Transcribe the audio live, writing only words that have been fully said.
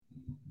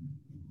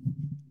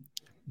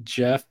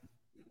Jeff,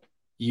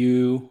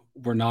 you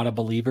were not a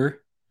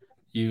believer.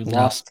 You No.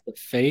 lost the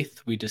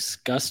faith. We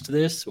discussed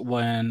this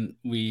with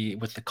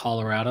the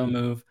Colorado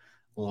move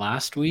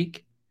last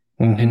week,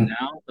 and Hmm.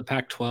 now the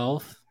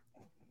Pac-12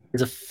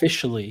 is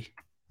officially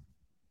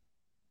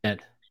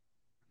dead.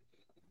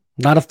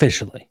 Not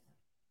officially.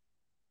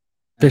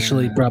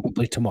 Officially, Uh,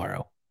 probably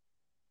tomorrow.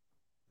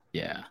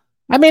 yeah,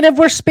 I mean, if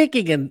we're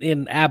speaking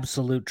in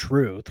absolute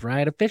truth,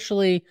 right?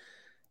 Officially,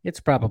 it's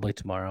probably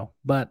tomorrow,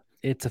 but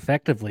it's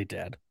effectively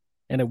dead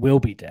and it will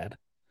be dead.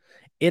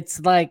 It's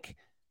like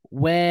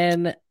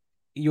when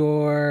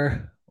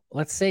your,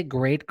 let's say,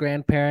 great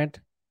grandparent,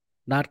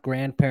 not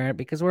grandparent,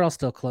 because we're all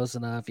still close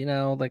enough,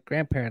 like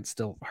grandparents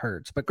still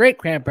hurts, but great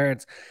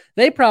grandparents,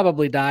 they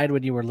probably died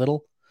when you were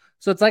little.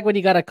 So it's like when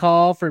you got a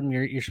call from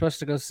you're supposed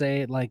to go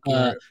say, like,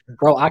 uh, your,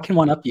 bro, I can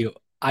one up you.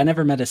 I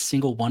never met a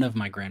single one of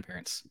my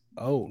grandparents.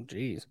 oh,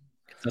 geez.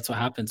 That's what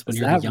happens when Is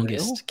you're the that real?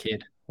 youngest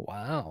kid.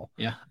 Wow.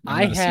 Yeah, never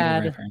I met a single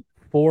had grandparent.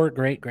 four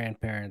great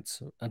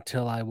grandparents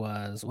until I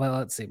was, well,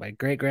 let's see, my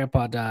great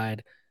grandpa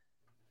died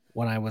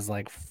when I was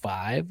like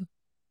 5.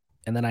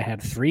 And then I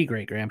had three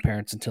great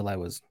grandparents until I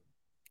was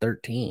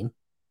 13.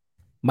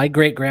 My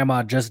great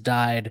grandma just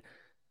died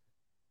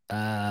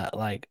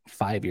like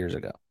 5 years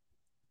ago.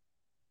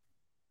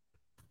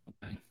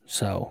 Okay.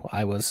 So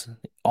I was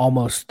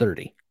almost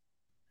 30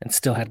 and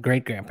still had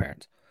great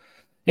grandparents.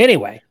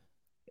 Anyway,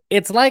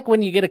 it's like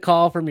when you get a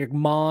call from your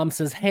mom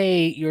says,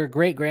 "Hey, your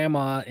great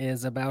grandma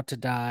is about to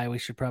die. We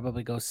should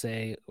probably go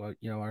say,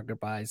 our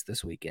goodbyes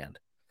this weekend."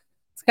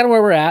 It's kind of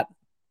where we're at.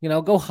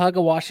 Go hug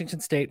a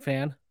Washington State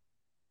fan.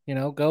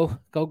 Go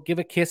give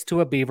a kiss to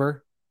a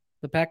Beaver.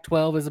 The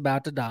Pac-12 is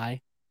about to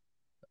die.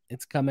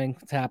 It's coming.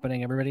 It's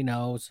happening. Everybody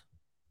knows,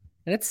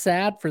 and it's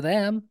sad for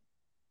them.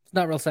 It's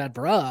not real sad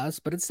for us,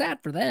 but it's sad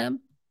for them.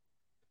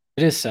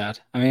 It is sad.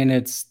 I mean,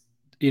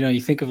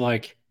 you think of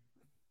like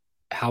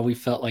how we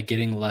felt like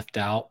getting left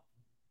out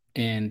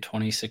in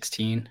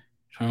 2016,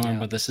 21, Yeah,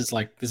 but this is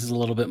a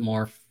little bit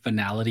more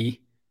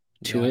finality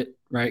to yeah, it,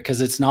 right?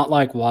 Because it's not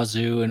like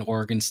Wazoo and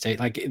Oregon State.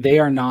 Like they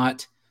are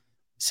not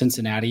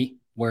Cincinnati,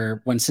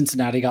 where when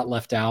Cincinnati got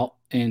left out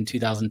in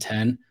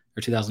 2010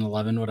 or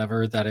 2011,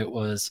 whatever, that it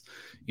was,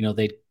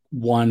 they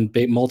won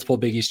multiple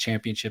Big East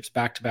championships,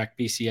 back to back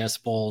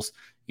BCS bowls,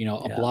 a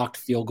yeah. blocked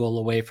field goal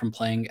away from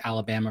playing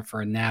Alabama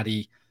for a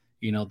natty.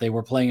 They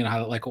were playing it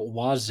like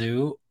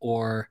Wazoo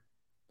or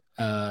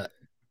uh,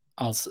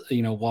 also,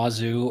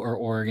 Wazoo or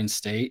Oregon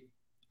State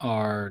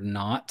are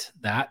not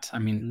that. I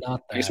mean,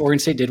 Not I guess that. Oregon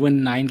State did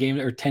win 9 games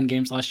or 10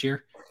 games last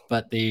year,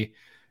 but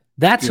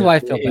That's who I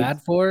feel it,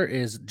 bad for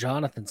is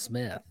Jonathan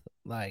Smith.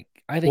 Like,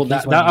 I think well,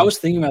 he's one of that the I was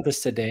most. thinking about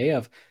this today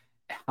of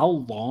how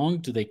long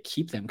do they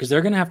keep them? Because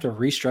they're going to have to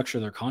restructure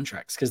their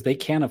contracts because they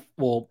can't.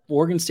 Well,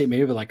 Oregon State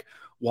maybe, but like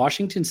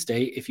Washington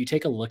State, if you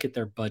take a look at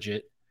their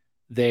budget,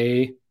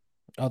 they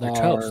Oh, they're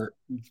toast. are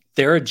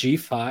they're a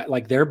G5.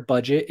 Like their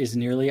budget is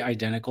nearly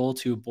identical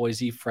to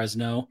Boise,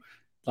 Fresno,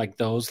 like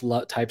those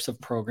types of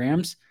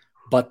programs,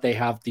 but they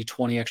have the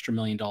 20 extra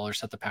million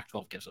dollars that the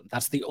Pac-12 gives them.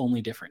 That's the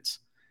only difference.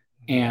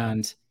 Yeah.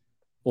 And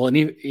well,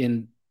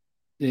 and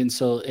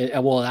so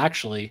well,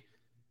 actually,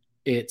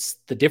 it's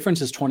the difference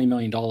is $20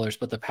 million,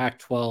 but the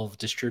Pac-12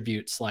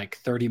 distributes like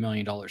 $30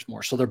 million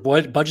more. So their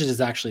budget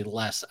is actually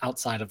less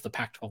outside of the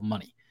Pac-12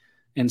 money,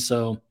 and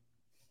so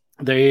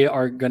they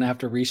are going to have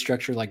to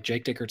restructure. Like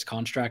Jake Dickert's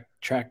contract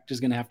track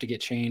is going to have to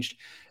get changed,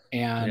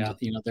 and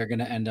Yeah. they're going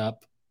to end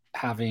up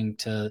having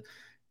to.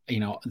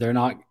 They're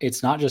not.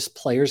 It's not just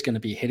players going to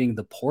be hitting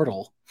the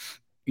portal.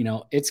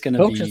 It's going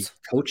to be Coaches.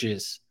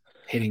 coaches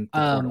hitting the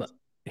Um, portal.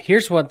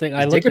 Here's one thing.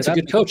 I Because looked it Dickert's a up.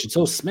 good coach, and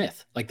so is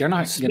Smith. Like they're not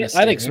going to Smith, I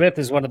stay think there. Smith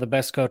is one of the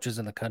best coaches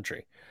in the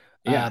country.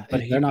 Yeah,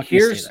 But they're not going to stay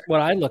here's there.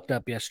 what I looked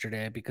up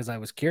yesterday because I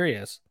was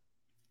curious.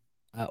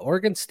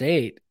 Oregon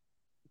State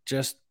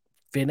just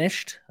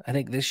finished. I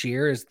think this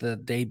year is the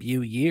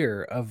debut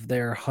year of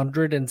their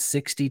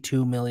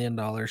 $162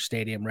 million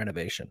stadium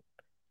renovation.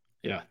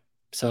 Yeah.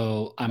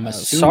 So I'm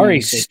Sorry,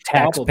 assuming they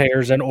probably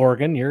taxpayers in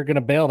Oregon, you're going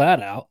to bail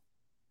that out.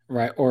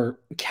 right or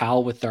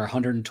Cal with their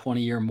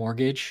 120-year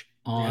mortgage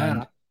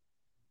Yeah.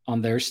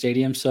 on their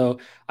stadium. So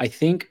I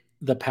think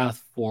the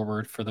path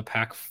forward for the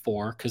Pac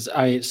 4, because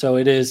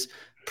it is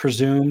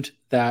presumed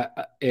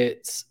that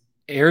it's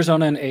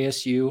Arizona and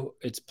ASU.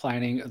 It's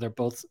planning. They're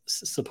both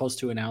supposed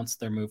to announce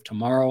their move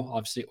tomorrow.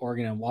 Obviously,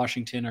 Oregon and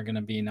Washington are going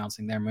to be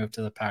announcing their move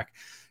to the Pac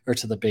or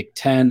to the Big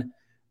Ten.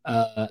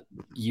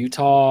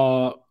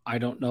 Utah, I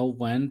don't know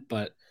when,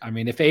 but I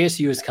mean, if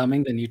ASU is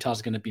coming, then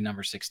Utah's going to be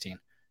number 16.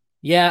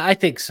 Yeah, I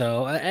think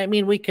so. I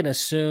mean, we can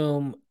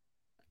assume.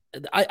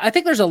 I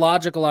think there's a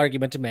logical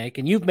argument to make,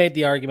 and you've made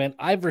the argument.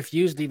 I've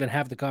refused to even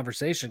have the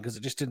conversation because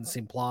it just didn't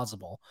seem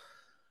plausible.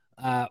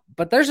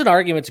 But there's an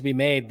argument to be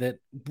made that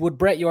would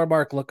Brett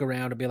Yormark look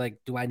around and be like,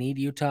 do I need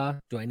Utah?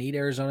 Do I need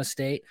Arizona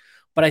State?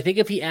 But I think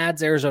if he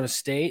adds Arizona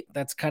State,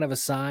 that's kind of a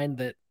sign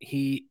that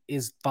he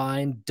is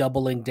fine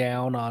doubling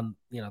down on,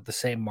 the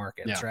same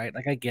markets, Yeah. right?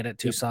 Like I get it, Yep.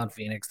 Tucson,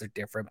 Phoenix, they're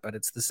different, but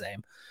it's the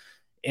same.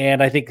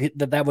 And I think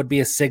that would be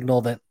a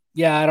signal that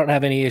Yeah, I don't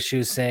have any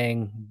issues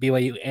saying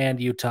BYU and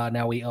Utah.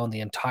 Now we own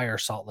the entire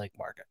Salt Lake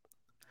market.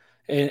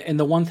 And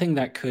the one thing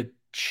that could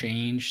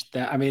change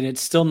that, I mean,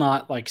 it's still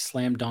not like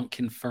slam dunk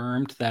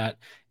confirmed that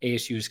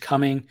ASU is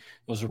coming. It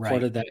was Right.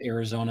 reported that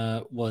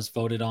Arizona was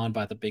voted on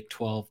by the Big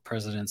 12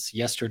 presidents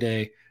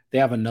yesterday. They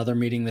have another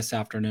meeting this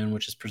afternoon,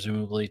 which is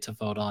presumably to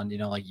vote on,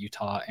 like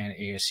Utah and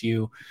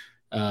ASU.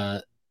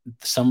 Uh,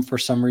 for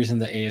some reason,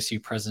 the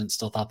ASU president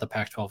still thought the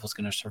Pac-12 was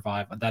going to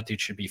survive. That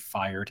dude should be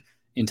fired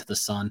into the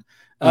sun.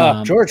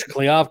 George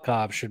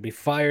Kliavkov should be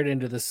fired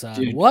into the sun.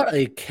 Dude, What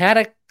a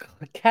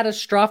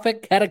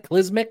catastrophic,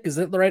 cataclysmic, is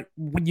that the right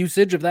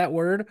usage of that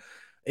word?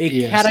 A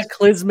yes.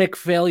 cataclysmic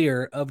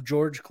failure of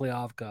George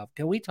Kliavkov.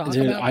 Can we talk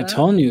Dude, about I that?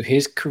 told you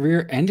his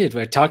career ended.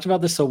 I talked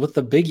about this. So with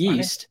the Big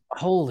East,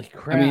 Holy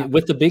I mean, crap.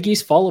 with the Big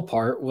East fall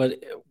apart,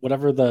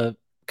 whatever the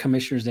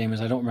commissioner's name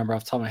is, I don't remember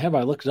off the top of my head, but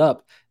I looked it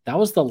up. That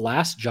was the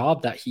last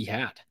job that he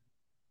had.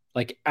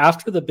 Like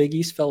after the Big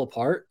East fell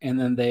apart and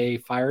then they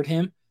fired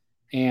him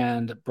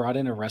and brought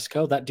in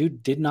Oresco, that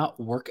dude did not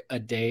work a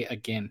day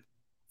again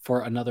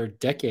for another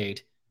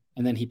decade.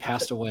 And then he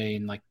passed away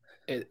in like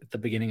at the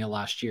beginning of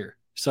last year.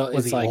 So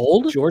Was it's he like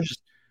old? George,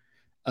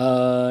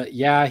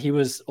 yeah, he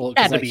was old Had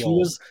because to like be he old.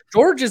 was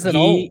George isn't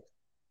old. he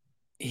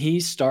he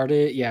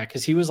started, yeah,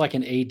 because he was like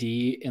an AD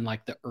in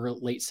like the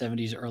late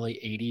 70s, early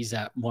 80s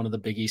at one of the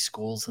Big East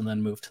schools and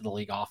then moved to the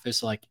league office.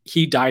 So, like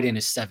he died in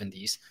his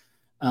 70s.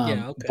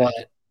 Yeah, okay.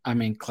 But I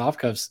mean,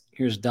 Klavkov's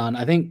here's done.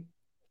 I think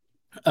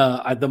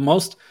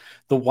the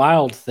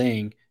wild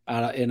thing,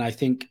 and I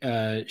think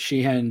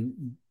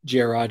Sheehan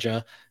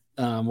Jayaraja,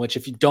 which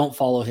if you don't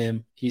follow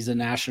him,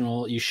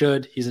 you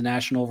should. He's a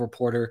national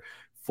reporter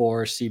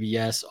for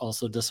CBS,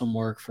 also does some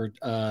work for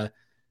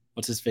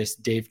what's his face,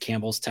 Dave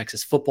Campbell's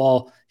Texas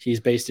Football. He's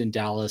based in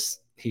Dallas.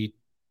 He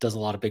does a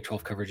lot of Big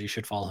 12 coverage. You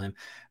should follow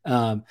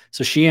him.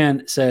 So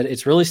Sheehan said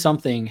it's really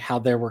something how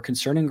there were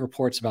concerning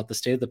reports about the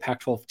state of the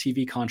Pac-12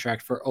 TV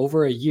contract for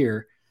over a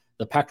year.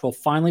 The Pac-12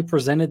 finally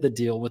presented the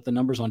deal with the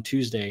numbers on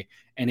Tuesday,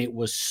 and it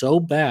was so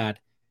bad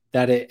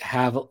that it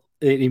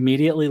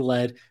immediately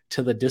led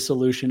to the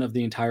dissolution of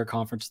the entire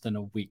conference within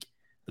a week.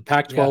 The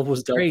Pac Yeah, 12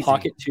 was dealt crazy.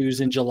 pocket twos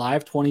in July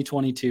of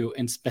 2022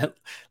 and spent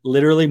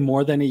literally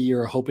more than a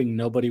year hoping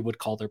nobody would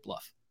call their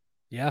bluff.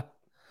 Yeah.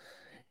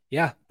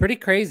 Yeah, pretty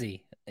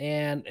crazy.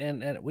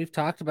 And we've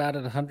talked about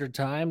it 100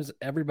 times.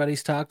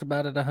 Everybody's talked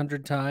about it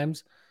 100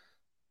 times.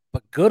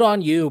 But good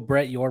on you,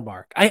 Brett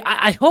Yormark.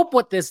 I hope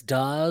what this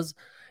does,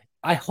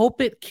 I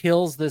hope it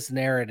kills this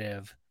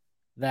narrative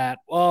that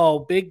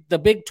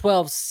the Big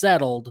 12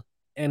 settled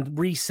and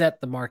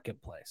reset the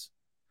marketplace.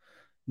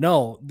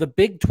 No, the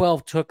Big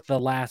 12 took the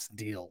last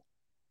deal.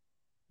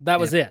 That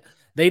was it.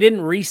 They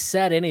didn't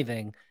reset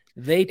anything.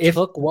 They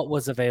took what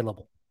was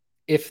available.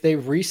 If they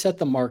reset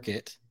the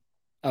market,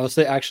 I was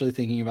actually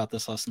thinking about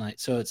this last night.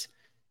 So it's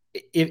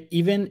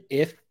even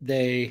if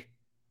they,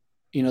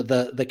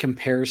 the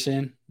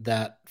comparison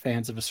that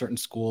fans of a certain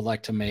school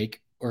like to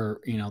make,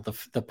 or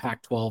the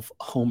Pac-12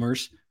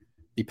 homers,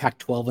 the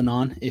Pac-12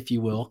 anon, if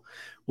you will,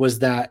 was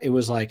that it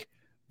was like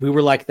we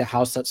were like the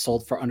house that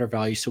sold for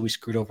undervalue, so we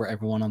screwed over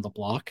everyone on the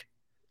block.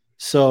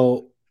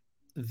 So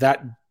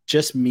that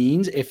just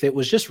means if it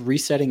was just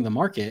resetting the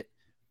market,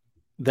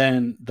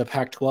 then the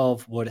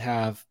Pac-12 would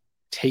have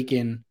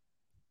taken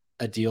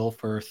a deal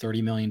for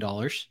 $30 million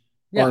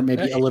or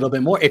maybe a little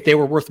bit more. If they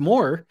were worth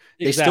more,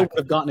 they still would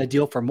have gotten a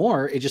deal for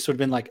more. It just would have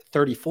been like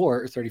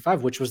 34 or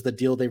 35, which was the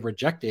deal they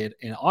rejected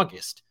in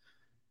August,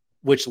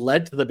 which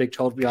led to the Big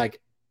 12 to be like,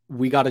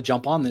 we got to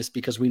jump on this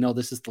because we know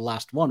this is the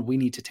last one. We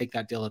need to take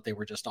that deal that they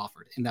were just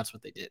offered. And that's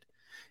what they did.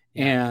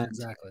 Yeah, and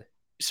exactly.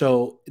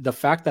 So the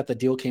fact that the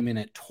deal came in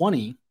at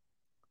 20,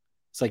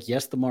 it's like,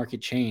 yes, the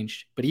market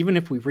changed, but even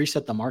if we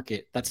reset the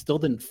market, that still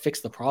didn't fix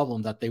the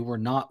problem that they were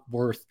not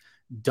worth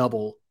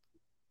double,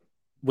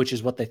 which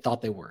is what they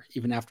thought they were,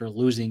 even after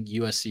losing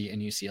USC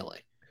and UCLA.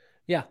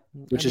 Yeah.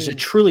 Which is a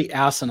truly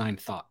asinine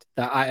thought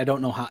that I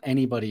don't know how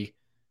anybody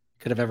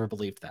could have ever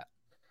believed that.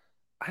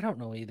 I don't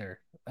know either.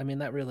 I mean,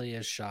 that really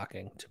is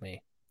shocking to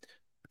me.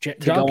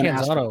 John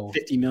Canzano,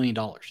 $50 million.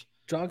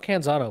 John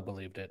Canzano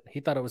believed it. He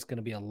thought it was going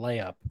to be a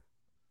layup.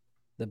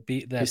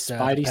 His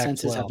spidey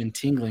senses have been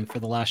tingling for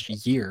the last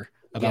year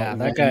about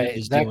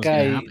that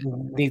guy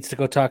needs to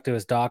go talk to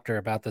his doctor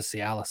about the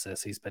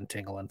Cialis. He's been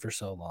tingling for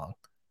so long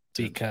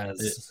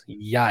because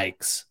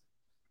yikes.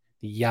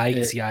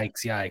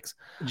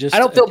 I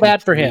don't feel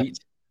bad for him.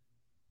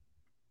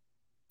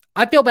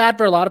 I feel bad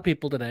for a lot of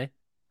people today.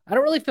 I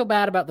don't really feel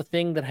bad about the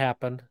thing that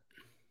happened.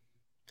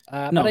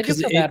 But I do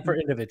feel bad for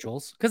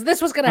individuals because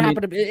this was going to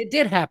happen. It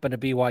did happen to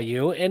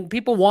BYU, and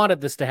people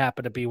wanted this to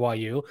happen to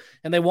BYU,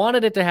 and they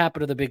wanted it to happen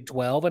to the Big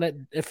 12, and it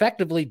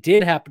effectively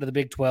did happen to the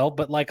Big 12.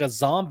 But like a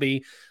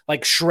zombie,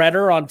 like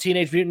Shredder on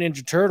Teenage Mutant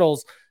Ninja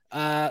Turtles,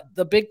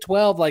 the Big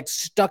 12 like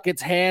stuck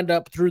its hand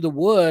up through the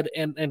wood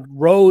and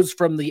rose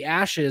from the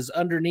ashes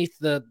underneath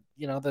the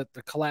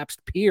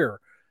collapsed pier,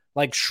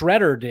 like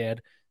Shredder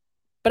did.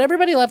 But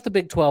everybody left the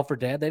Big 12 for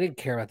dead. They didn't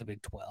care about the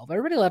Big 12.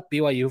 Everybody left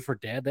BYU for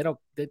dead. They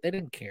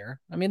didn't care.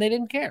 I mean, they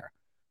didn't care.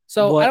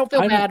 So I what don't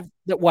feel bad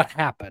that what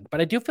happened, but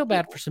I do feel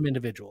bad for some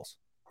individuals.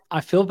 I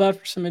feel bad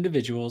for some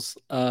individuals.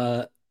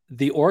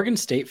 The Oregon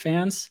State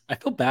fans, I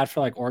feel bad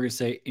for like Oregon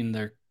State and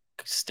their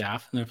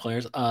staff and their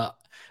players.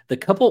 The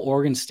couple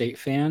Oregon State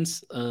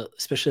fans,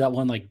 especially that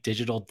one like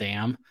Digital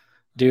Dam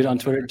dude on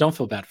Twitter, don't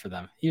feel bad for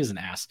them. He was an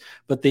ass.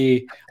 But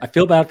I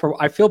feel bad for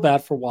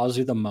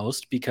Wazoo the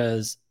most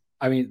because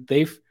I mean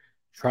they've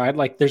tried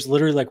like there's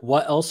literally like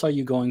what else are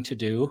you going to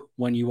do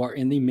when you are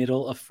in the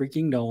middle of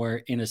freaking nowhere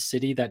in a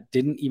city that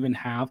didn't even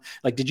have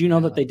like did you know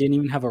that they didn't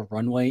even have a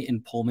runway in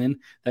Pullman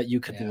that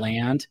you could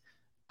land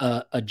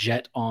a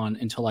jet on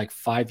until like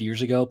 5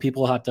 years ago?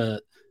 People had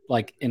to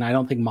like, and I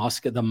don't think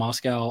the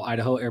Moscow,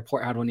 Idaho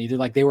airport had one either.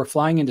 Like they were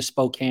flying into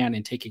Spokane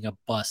and taking a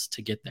bus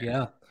to get there.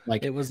 Yeah.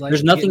 Like it was like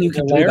there's nothing you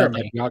can do about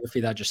Laramie. that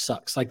geography. That just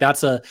sucks. Like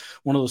that's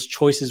one of those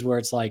choices where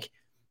it's like,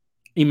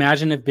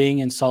 imagine if being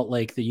in Salt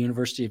Lake, the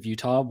University of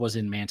Utah was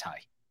in Manti.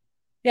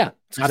 Yeah.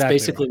 That's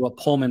basically what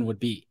Pullman would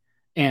be.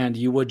 And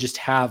you would just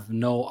have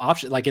no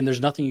option. Like, and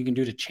there's nothing you can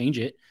do to change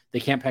it. They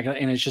can't pack it up.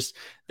 And it's just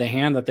the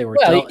hand that they were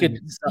dealt.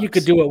 You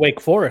could do what Wake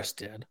Forest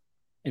did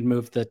and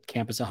move the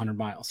campus 100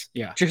 miles.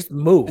 Yeah. Just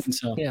move.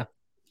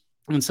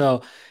 And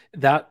so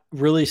that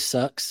really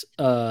sucks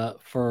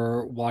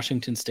for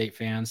Washington State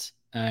fans.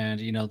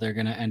 And, you know, they're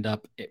going to end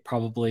up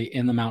probably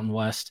in the Mountain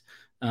West.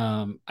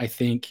 I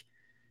think,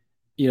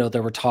 you know,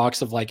 there were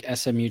talks of like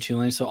SMU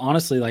Tulane. So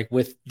honestly, like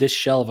with this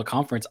shell of a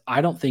conference,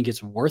 I don't think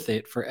it's worth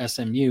it for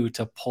SMU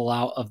to pull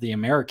out of the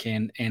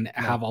American and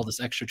have all this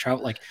extra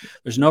travel. Like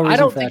there's no reason. I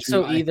don't think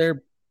so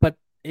either. But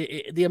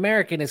the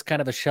American is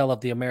kind of a shell of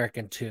the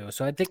American too.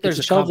 So I think there's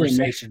a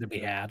conversation to be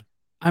had.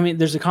 I mean,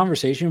 there's a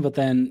conversation, but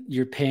then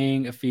you're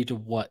paying a fee to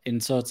what?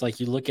 And so it's like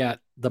you look at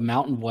the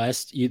Mountain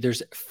West,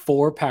 there's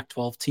 4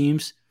 Pac-12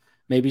 teams,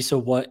 maybe.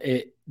 So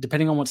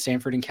depending on what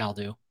Stanford and Cal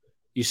do,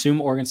 you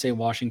assume Oregon State and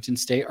Washington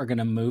State are going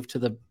to move to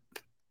the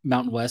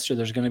Mountain West, or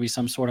there's going to be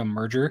some sort of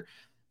merger.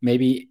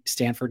 Maybe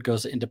Stanford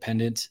goes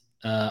independent.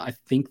 I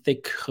think they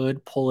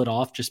could pull it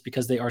off just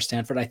because they are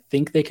Stanford. I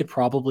think they could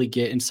probably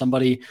get, and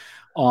somebody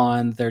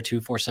on their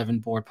 247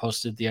 board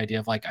posted the idea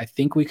of like, I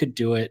think we could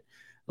do it.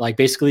 Like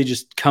basically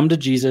just come to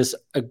Jesus,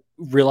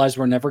 realize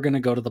we're never going to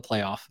go to the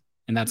playoff,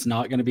 and that's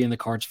not going to be in the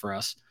cards for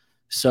us.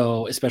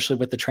 So especially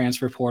with the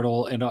transfer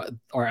portal and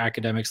our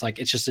academics, like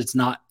it's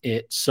not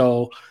it.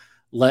 So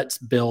let's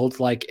build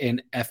like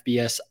an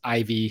FBS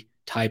Ivy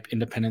type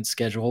independent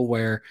schedule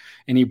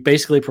and he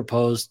basically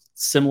proposed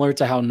similar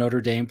to how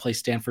Notre Dame plays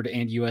Stanford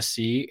and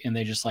USC, and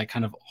they just like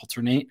kind of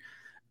alternate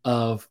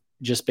of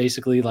just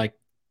basically like,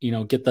 you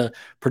know, get the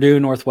Purdue,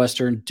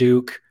 Northwestern,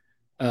 Duke,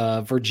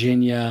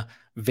 Virginia,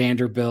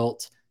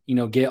 Vanderbilt, you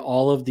know, get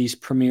all of these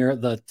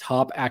the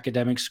top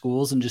academic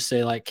schools and just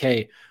say like,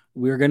 hey,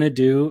 we're going to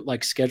do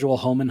like schedule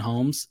home and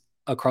homes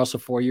across a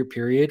 4-year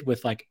period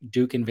with like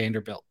Duke and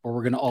Vanderbilt, or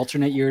we're going to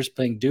alternate years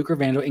playing Duke or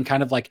Vanderbilt and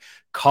kind of like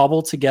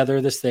cobble together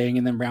this thing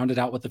and then round it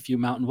out with a few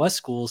Mountain West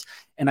schools.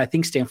 And I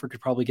think Stanford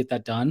could probably get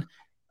that done.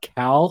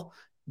 Cal,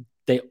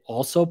 they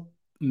also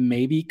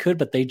maybe could,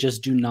 but they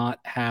just do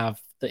not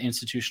have the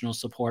institutional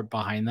support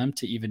behind them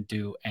to even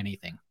do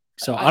anything.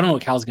 So I don't know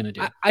what Cal's going to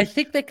do. I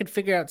think they could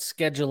figure out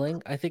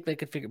scheduling. I think they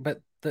could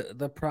but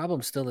the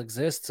problem still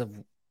exists of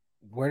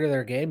where do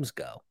their games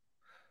go?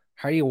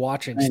 How are you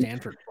watching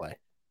Stanford play?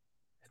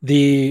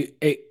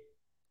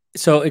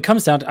 So it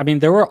comes down to, I mean,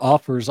 there were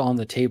offers on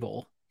the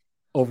table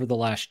over the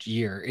last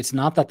year. It's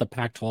not that the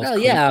Pac-12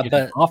 couldn't get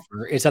an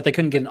offer. It's that they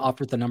couldn't get an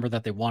offer at the number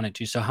that they wanted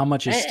to. So how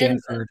much is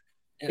Stanford?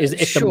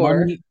 If the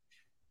money,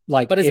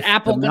 like, but is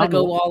Apple going to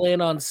go all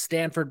in on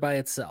Stanford by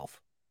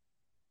itself?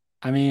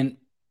 I mean,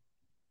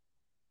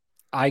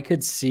 I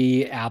could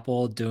see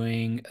Apple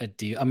doing a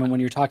deal. I mean, when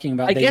you're talking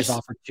about, they just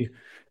offered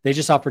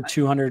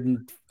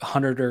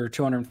 $200 or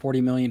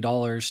 $240 million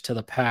to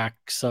the Pac.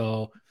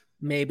 So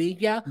maybe,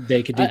 yeah,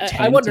 they could do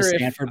 10 to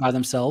Stanford by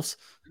themselves.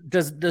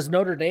 Does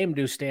Notre Dame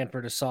do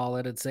Stanford a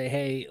solid and say,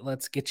 hey,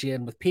 let's get you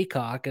in with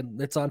Peacock,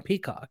 and it's on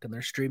Peacock and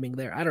they're streaming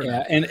there? I don't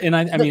know. And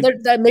I mean,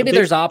 maybe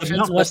there's options. The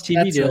Mountain West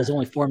TV deal is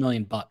only $4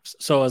 million.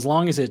 So as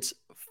long as it's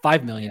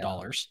 $5 million,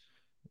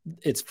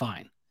 it's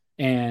fine.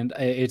 And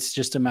it's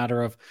just a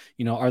matter of,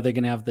 you know, are they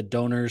going to have the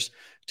donors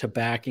to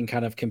back and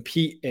kind of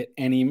compete at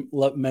any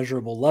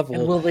measurable level?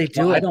 And will they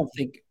do it? I don't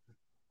think.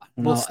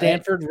 Will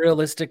Stanford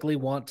realistically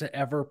want to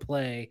ever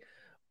play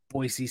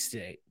Boise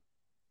State?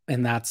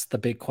 And that's the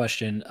big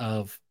question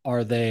of,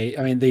 are they?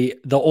 I mean, the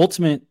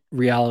ultimate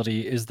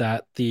reality is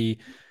that the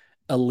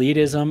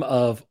elitism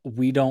of,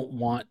 we don't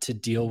want to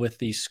deal with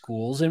these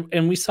schools. And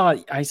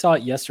I saw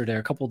it yesterday,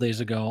 a couple of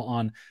days ago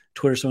on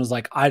Twitter. Someone was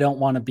like, I don't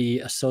want to be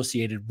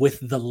associated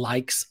with the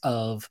likes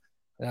of,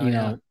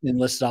 and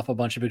listed off a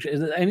bunch of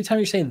pictures. Anytime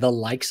you're saying the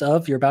likes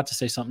of, you're about to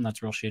say something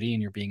that's real shitty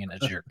and you're being a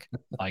jerk.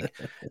 Like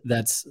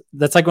that's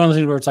like one of those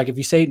things where it's like, if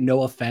you say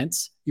no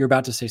offense, you're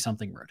about to say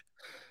something rude.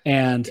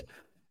 And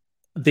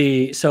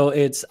I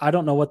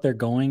don't know what they're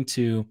going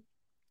to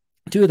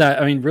do that.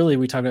 I mean, really,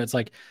 we talk about, it's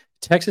like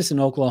Texas and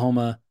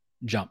Oklahoma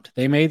jumped.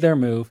 They made their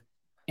move,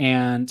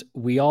 and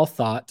we all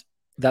thought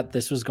that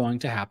this was going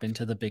to happen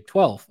to the Big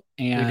 12.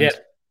 And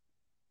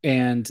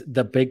and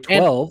the Big And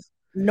 12.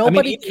 I mean,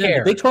 nobody even then,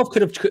 the Big cared. 12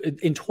 could have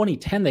in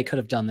 2010 they could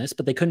have done this,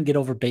 but they couldn't get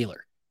over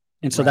Baylor,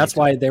 and so that's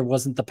Right. why there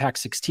wasn't the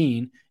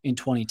Pac-16 in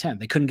 2010.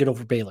 They couldn't get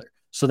over Baylor,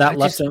 so I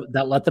just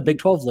that let the Big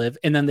 12 live,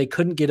 and then they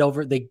couldn't get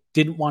over. They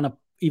didn't want to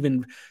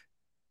even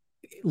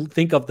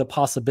think of the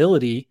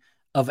possibility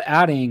of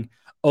adding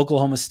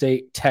Oklahoma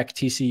State, Tech,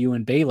 TCU,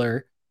 and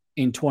Baylor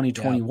in yeah,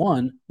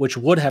 2021, which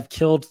would have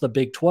killed the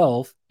Big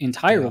 12 yeah.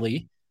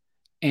 entirely.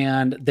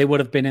 And they would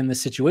have been in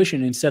this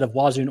situation instead of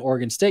Wazoo and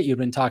Oregon State. You've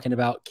been talking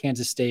about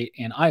Kansas State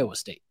and Iowa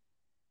State.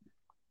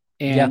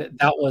 Yeah. And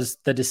that was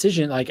the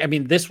decision. Like, I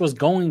mean, this was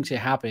going to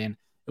happen.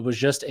 It was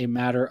just a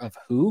matter of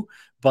who.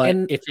 But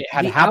And if it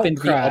had the happened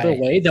the other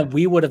outcry, way, then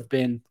we would have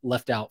been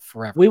left out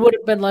forever. we would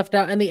have been left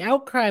out, and the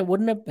outcry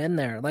wouldn't have been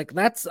there. Like It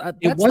that's the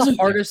wasn't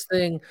there. hardest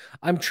thing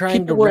I'm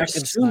trying to People were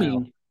reconcile.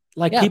 assuming,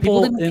 like, Yeah,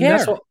 people people, didn't and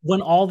that's care. what,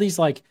 when all these,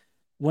 like,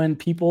 when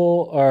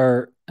people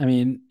are, I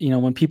mean,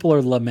 when people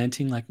are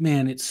lamenting, like,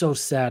 man, it's so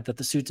sad that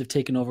the suits have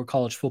taken over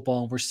college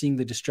football and we're seeing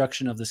the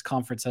destruction of this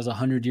conference as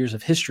 100 years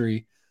of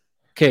history.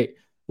 Okay,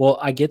 well,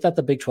 I get that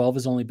the Big 12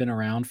 has only been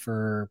around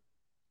for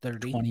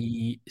 30,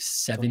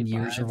 27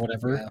 years or 25.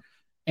 whatever. Yeah.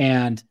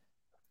 And,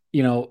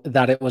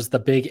 that it was the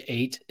Big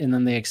Eight and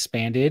then they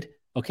expanded.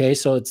 Okay,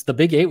 so it's the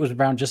Big Eight was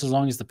around just as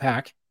long as the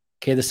Pac.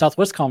 Okay, the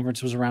Southwest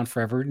Conference was around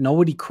forever.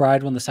 Nobody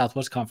cried when the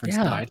Southwest Conference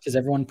Yeah. died because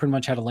everyone pretty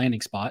much had a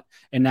landing spot.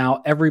 And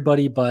now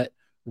everybody but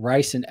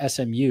Rice and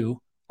SMU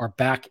are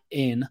back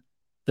in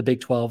the Big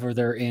 12, or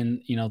they're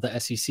in, the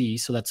SEC.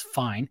 So that's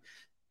fine.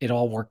 It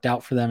all worked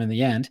out for them in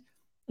the end.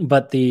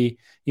 But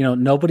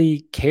nobody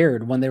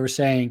cared when they were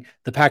saying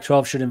the Pac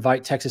 12 should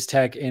invite Texas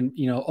Tech and,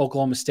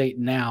 Oklahoma State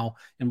now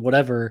and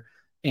whatever.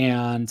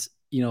 And,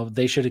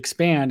 they should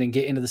expand and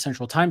get into the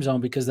central time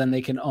zone because then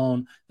they can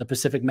own the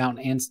Pacific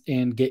Mountain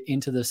and get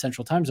into the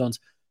central time zones.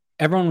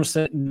 Everyone was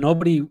saying,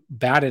 nobody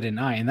batted an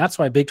eye. And that's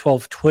why Big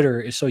 12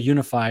 Twitter is so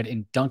unified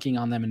in dunking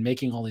on them and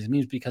making all these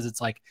memes, because it's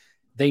like,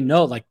 they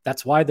know, like,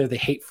 that's why they're the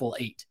hateful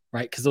eight,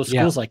 right? Because those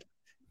Yeah. schools, like,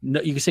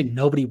 no, you can say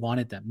nobody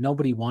wanted them.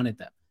 Nobody wanted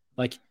them.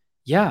 Like,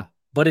 yeah,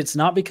 but it's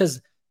not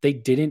because they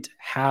didn't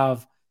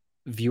have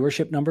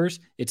viewership numbers.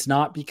 It's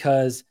not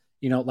because,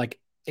 like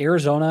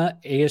Arizona,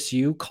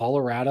 ASU,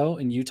 Colorado,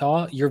 and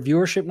Utah, your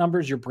viewership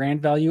numbers, your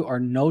brand value are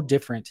no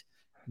different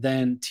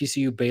than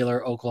TCU,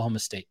 Baylor, Oklahoma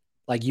State.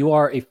 Like, you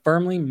are a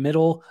firmly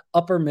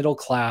upper middle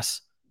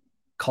class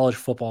college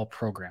football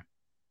program.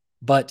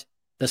 But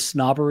the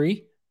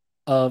snobbery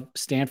of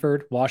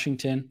Stanford,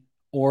 Washington,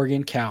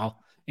 Oregon,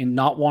 Cal, and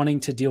not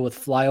wanting to deal with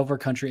flyover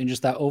country and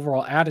just that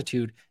overall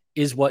attitude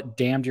is what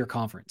damned your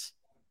conference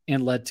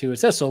and led to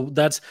success. So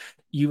that's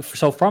you.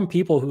 So from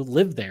people who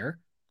live there,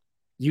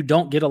 you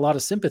don't get a lot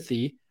of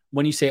sympathy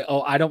when you say,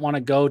 oh, I don't want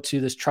to go to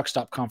this truck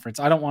stop conference.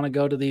 I don't want to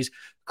go to these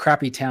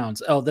crappy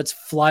towns. Oh, that's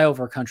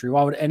flyover country.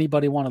 Why would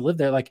anybody want to live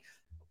there? Like,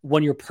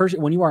 when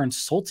when you are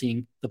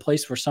insulting the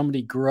place where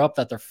somebody grew up,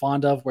 that they're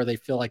fond of, where they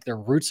feel like their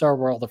roots are,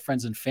 where all the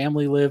friends and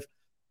family live,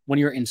 when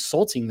you're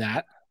insulting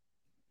that,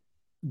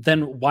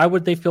 then why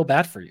would they feel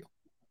bad for you?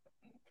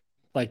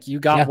 Like,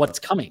 you got what's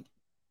coming.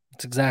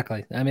 That's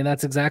exactly. I mean,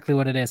 that's exactly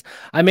what it is.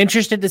 I'm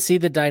interested to see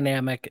the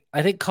dynamic.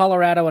 I think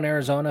Colorado and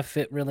Arizona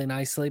fit really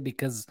nicely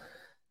because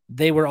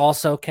they were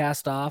also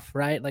cast off,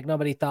 right? Like,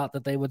 nobody thought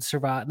that they would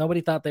survive.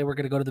 Nobody thought they were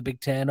going to go to the Big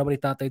Ten. Nobody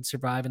thought they'd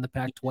survive in the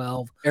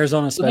Pac-12.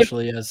 Arizona,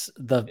 especially as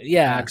the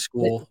ag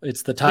school,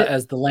 it's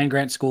as the land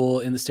grant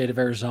school in the state of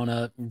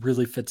Arizona,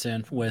 really fits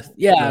in with.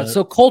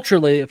 So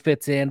culturally it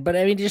fits in, but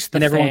I mean, just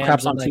and everyone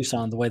craps on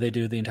Tucson the way they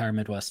do the entire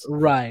Midwest,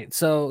 right?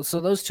 So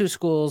those two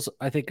schools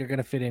I think are going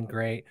to fit in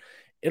great.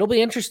 It'll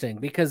be interesting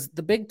because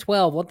the Big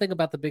 12, one thing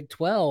about the Big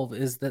 12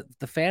 is that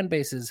the fan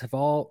bases have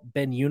all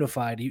been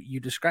unified.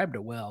 You described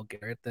it well,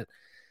 Garrett, that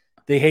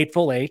the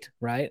hateful eight,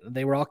 right?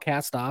 They were all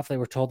cast off. They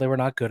were told they were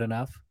not good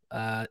enough.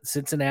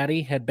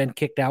 Cincinnati had been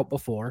kicked out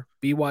before.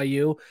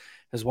 BYU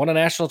has won a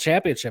national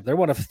championship. They're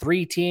one of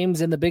 3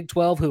 teams in the Big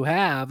 12 who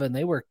have, and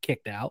they were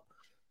kicked out.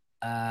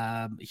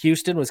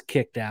 Houston was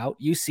kicked out.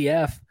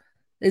 UCF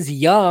is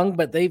young,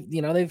 but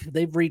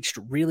they've reached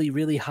really,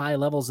 really high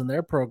levels in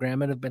their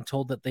program and have been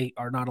told that they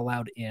are not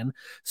allowed in.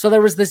 So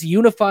there was this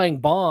unifying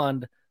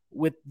bond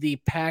with the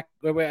Pac,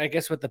 I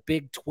guess with the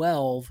Big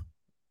 12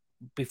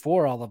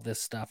 before all of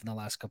this stuff in the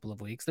last couple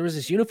of weeks. There was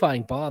this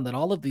unifying bond that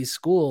all of these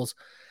schools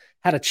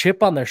had a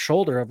chip on their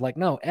shoulder of like,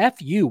 no,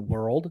 F you,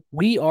 world.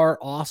 We are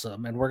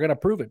awesome and we're going to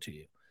prove it to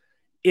you.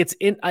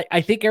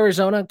 I think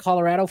Arizona and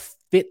Colorado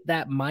fit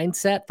that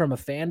mindset from a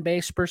fan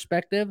base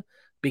perspective,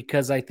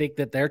 because I think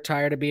that they're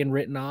tired of being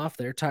written off.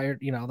 They're tired,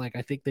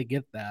 I think they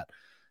get that.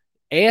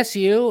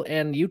 ASU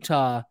and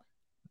Utah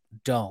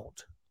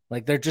don't.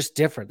 Like, they're just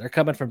different. They're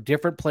coming from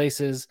different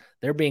places.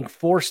 They're being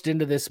forced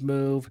into this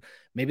move.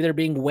 Maybe they're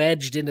being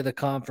wedged into the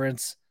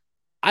conference.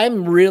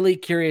 I'm really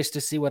curious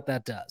to see what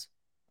that does.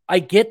 I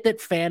get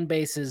that fan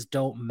bases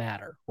don't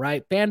matter,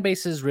 right? Fan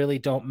bases really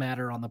don't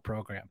matter on the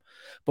program.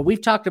 But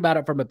we've talked about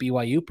it from a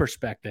BYU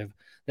perspective,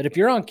 that if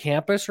you're on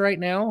campus right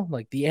now,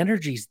 like, the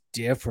energy's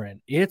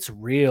different. It's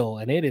real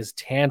and it is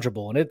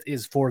tangible and it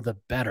is for the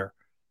better.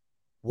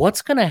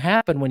 What's going to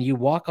happen when you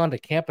walk onto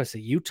campus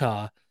at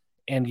Utah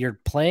and you're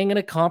playing in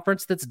a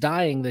conference that's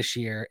dying this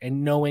year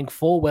and knowing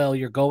full well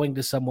you're going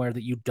to somewhere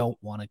that you don't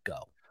want to go?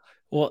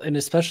 Well, and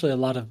especially a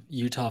lot of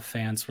Utah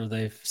fans where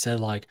they've said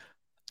like,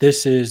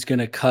 this is going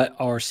to cut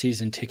our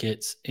season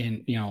tickets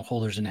in,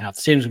 holders in half.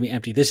 The stadium's going to be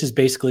empty. This is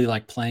basically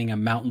like playing a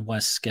Mountain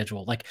West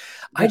schedule. Like,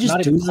 I just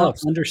Not do even not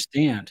close.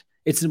 understand.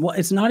 It's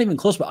not even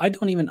close, but I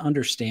don't even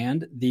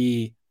understand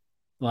the,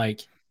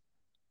 like,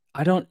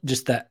 I don't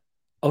just that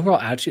overall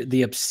attitude,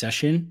 the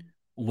obsession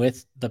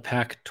with the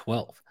Pac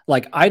 12.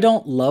 Like, I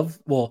don't love,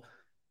 well,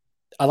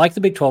 I like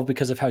the Big 12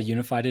 because of how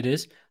unified it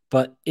is.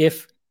 But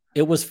if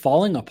it was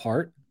falling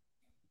apart,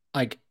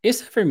 like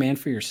it's every man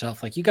for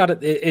yourself. Like you got to,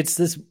 it's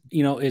this,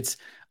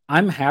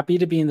 I'm happy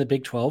to be in the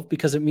Big 12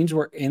 because it means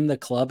we're in the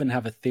club and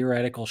have a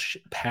theoretical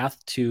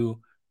path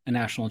to a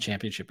national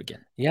championship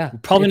again. Yeah. We're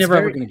probably never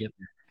ever going to get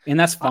there. And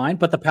that's fine,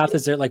 but the path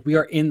is there. Like we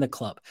are in the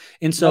club.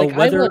 And so Like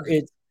whether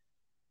it's,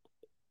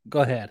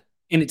 go ahead.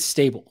 and it's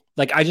stable,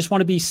 like I just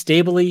want to be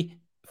stably,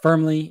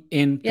 firmly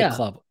in the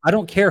club. I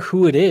don't care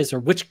who it is or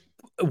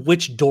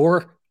which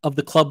door of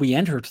the club we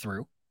entered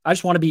through. I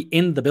just want to be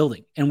in the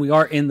building, and we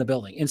are in the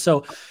building. And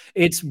so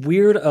it's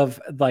weird of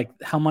like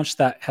how much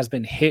that has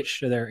been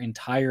hitched to their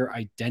entire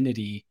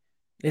identity.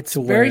 It's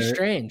very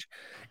strange.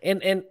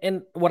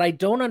 And what I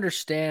don't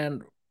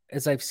understand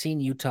is I've seen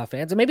Utah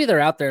fans, and maybe they're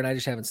out there and I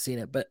just haven't seen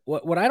it, but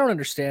what I don't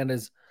understand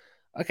is,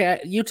 okay,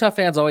 Utah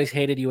fans always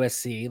hated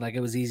USC. Like it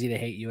was easy to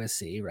hate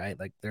USC, right?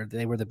 Like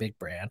they were the big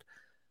brand.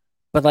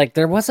 But like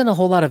there wasn't a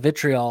whole lot of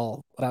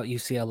vitriol about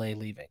UCLA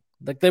leaving.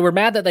 Like they were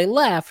mad that they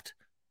left,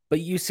 but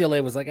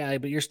UCLA was like,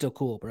 but you're still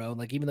cool, bro.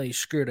 Like even though you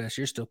screwed us,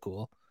 you're still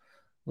cool.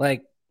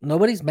 Like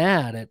nobody's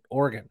mad at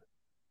Oregon.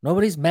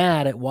 Nobody's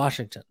mad at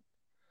Washington.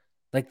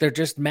 Like they're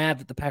just mad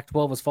that the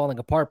Pac-12 was falling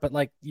apart. But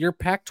like your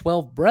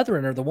Pac-12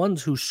 brethren are the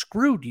ones who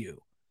screwed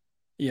you.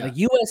 Yeah. Like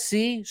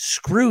USC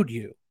screwed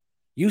you.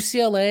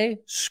 UCLA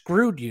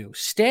screwed you.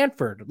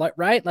 Stanford,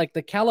 right? Like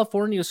the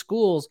California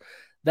schools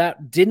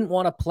that didn't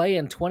want to play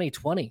in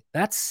 2020.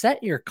 That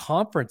set your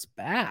conference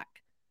back.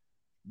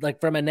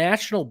 Like from a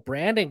national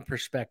branding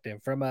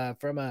perspective, from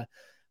a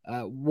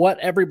what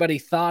everybody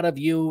thought of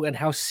you and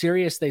how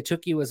serious they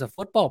took you as a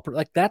football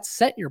like that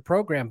set your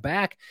program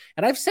back.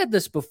 And I've said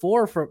this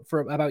before for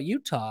about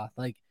Utah.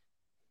 Like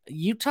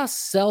Utah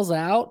sells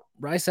out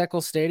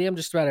Rice-Eccles Stadium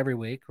just about every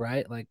week,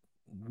 right? Like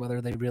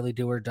whether they really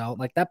do or don't.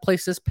 Like that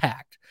place is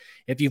packed.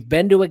 If you've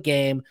been to a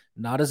game,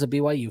 not as a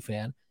BYU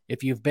fan,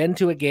 if you've been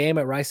to a game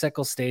at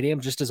Rice-Eccles Stadium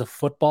just as a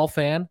football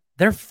fan,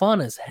 they're fun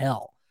as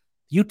hell.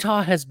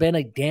 Utah has been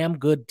a damn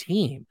good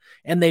team,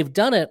 and they've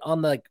done it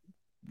on the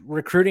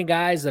recruiting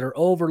guys that are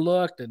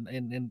overlooked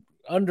and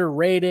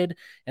underrated,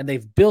 and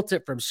they've built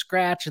it from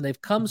scratch, and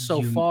they've come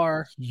so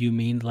far. You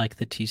mean like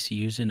the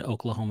TCUs and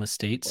Oklahoma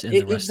States and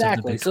the rest of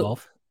the Big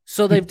 12?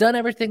 So they've done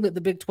everything that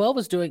the Big 12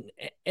 is doing,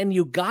 and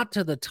you got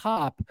to the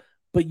top,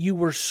 but you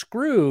were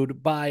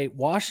screwed by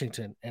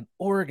Washington and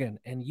Oregon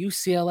and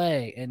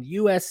UCLA and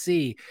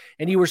USC,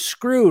 and you were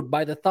screwed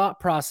by the thought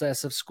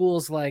process of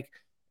schools like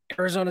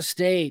Arizona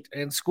State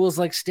and schools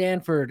like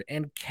Stanford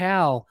and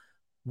Cal.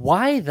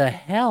 Why the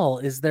hell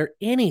is there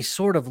any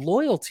sort of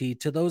loyalty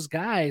to those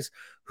guys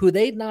who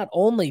they not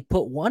only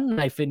put one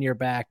knife in your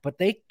back, but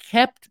they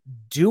kept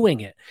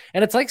doing it?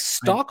 And it's like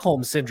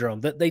Stockholm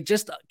syndrome that they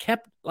just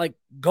kept like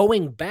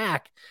going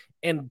back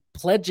and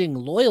pledging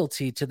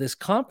loyalty to this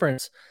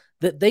conference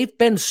that they've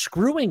been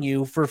screwing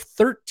you for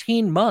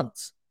 13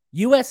 months.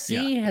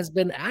 USC has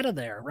been out of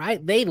there,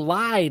 right? They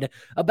lied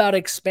about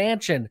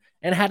expansion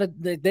and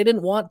they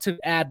didn't want to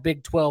add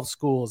Big 12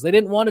 schools. They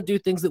didn't want to do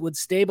things that would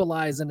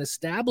stabilize and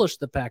establish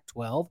the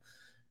Pac-12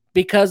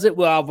 because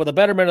for the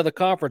betterment of the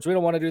conference, we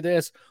don't want to do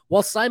this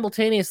while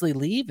simultaneously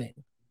leaving.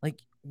 Like,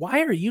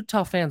 why are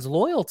Utah fans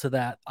loyal to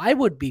that? I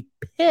would be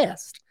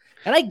pissed.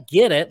 And I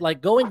get it.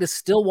 Like going to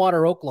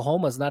Stillwater,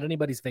 Oklahoma is not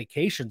anybody's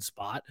vacation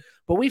spot,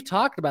 but we've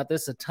talked about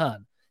this a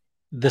ton.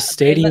 The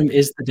stadium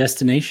is the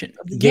destination.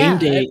 Game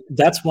day.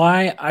 That's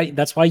why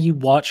you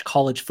watch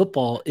college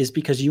football, is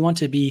because you want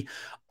to be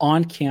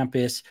on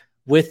campus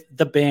with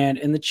the band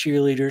and the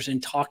cheerleaders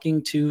and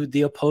talking to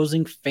the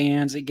opposing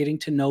fans and getting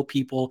to know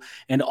people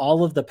and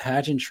all of the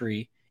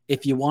pageantry.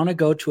 If you want to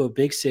go to a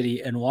big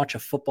city and watch a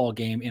football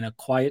game in a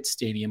quiet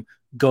stadium,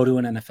 go to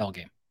an NFL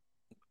game.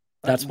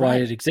 That's why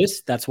it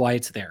exists. That's why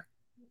it's there.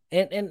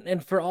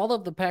 And for all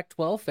of the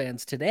Pac-12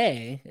 fans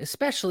today,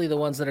 especially the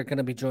ones that are going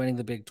to be joining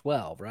the Big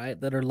 12,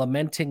 right, that are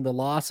lamenting the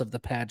loss of the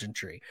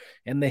pageantry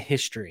and the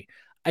history,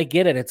 I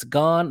get it. It's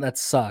gone. That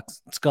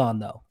sucks. It's gone,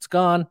 though. It's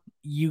gone.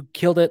 You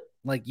killed it.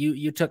 Like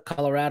you took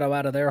Colorado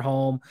out of their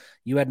home.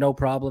 You had no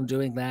problem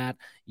doing that.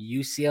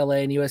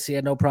 UCLA and USC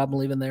had no problem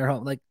leaving their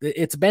home. Like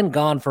it's been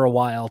gone for a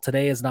while.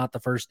 Today is not the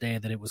first day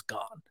that it was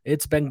gone.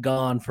 It's been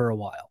gone for a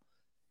while.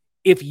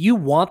 If you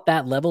want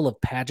that level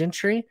of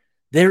pageantry,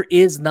 there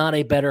is not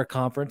a better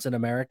conference in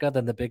America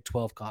than the Big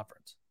 12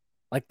 conference.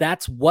 Like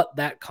that's what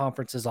that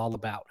conference is all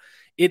about.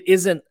 It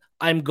isn't,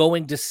 I'm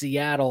going to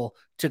Seattle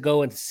to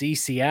go and see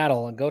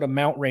Seattle and go to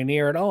Mount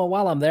Rainier. And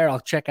while I'm there, I'll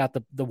check out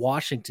the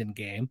Washington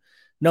game.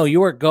 No,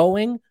 you are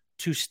going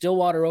to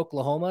Stillwater,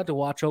 Oklahoma to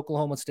watch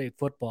Oklahoma State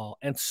football.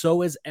 And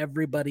so is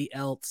everybody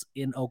else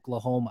in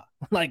Oklahoma.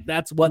 Like,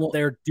 that's what Well,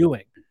 they're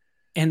doing.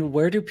 and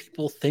where do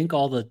people think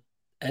all the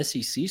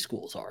SEC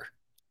schools are?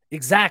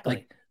 Exactly.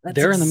 Like That's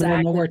they're in the middle of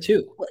exactly. nowhere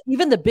too.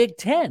 Even the Big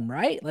Ten,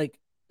 right? Like,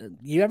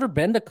 you ever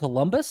been to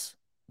Columbus?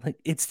 Like,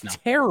 it's No.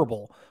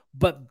 terrible,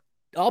 but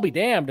I'll be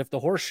damned if the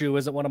Horseshoe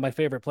isn't one of my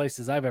favorite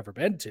places I've ever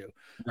been to.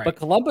 But Right.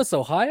 Columbus,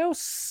 Ohio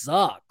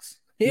sucks.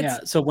 It's Yeah.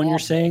 So when you're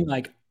awful. saying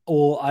like,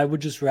 oh, I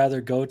would just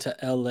rather go to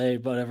LA,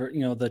 whatever,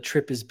 the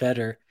trip is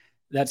better.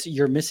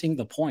 You're missing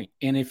the point.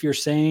 And if you're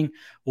saying,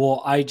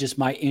 well,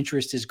 my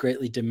interest is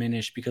greatly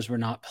diminished because we're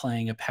not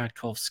playing a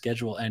Pac-12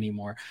 schedule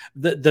anymore.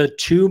 The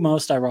two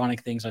most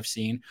ironic things I've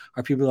seen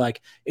are people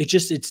like,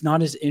 it's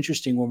not as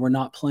interesting when we're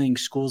not playing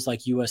schools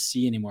like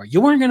USC anymore.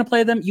 You weren't going to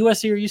play them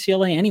USC or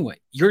UCLA anyway.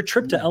 Your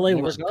trip to No, LA they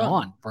were was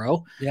gone,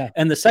 bro. Yeah.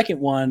 And the second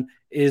one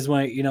is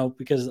when,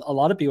 because a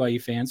lot of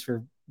BYU fans,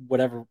 for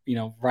whatever,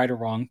 right or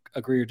wrong,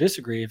 agree or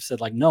disagree, have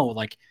said like, no,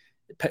 like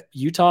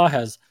Utah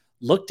has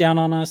looked down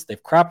on us.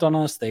 They've crapped on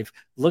us. They've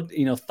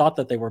thought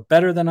that they were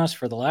better than us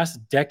for the last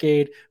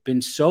decade,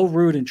 been so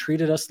rude and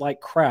treated us like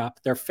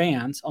crap. Their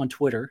fans on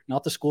Twitter,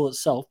 not the school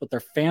itself, but their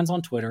fans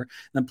on Twitter. And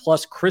then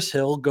plus Chris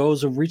Hill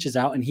goes and reaches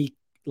out and he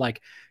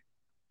like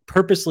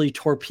purposely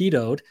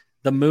torpedoed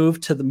the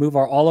move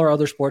all our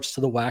other sports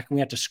to the WAC, and we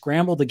had to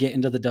scramble to get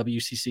into the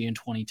WCC in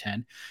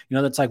 2010.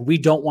 That's like, we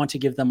don't want to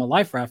give them a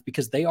life raft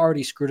because they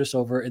already screwed us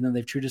over, and then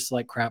they've treated us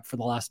like crap for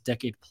the last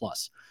decade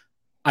plus.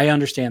 I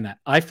understand that.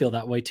 I feel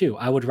that way too.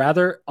 I would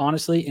rather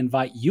honestly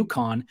invite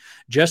UConn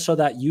just so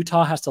that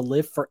Utah has to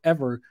live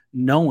forever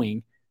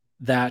knowing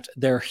that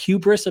their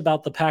hubris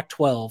about the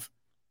Pac-12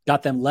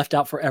 got them left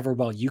out forever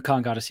while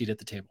UConn got a seat at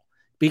the table,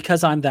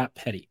 because I'm that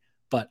petty.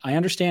 But I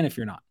understand if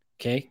you're not.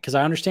 Okay. Because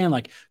I understand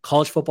like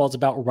college football is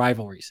about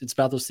rivalries. It's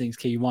about those things.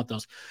 Okay. You want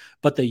those.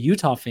 But the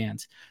Utah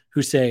fans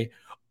who say,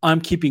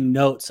 I'm keeping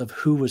notes of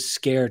who was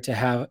scared to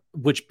have,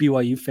 which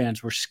BYU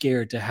fans were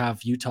scared to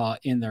have Utah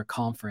in their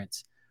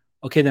conference.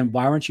 Okay, then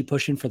why weren't you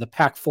pushing for the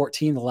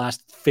Pac-14 the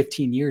last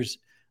 15 years,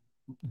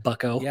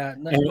 Bucko? Yeah.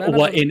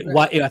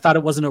 Why I thought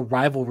it wasn't a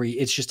rivalry.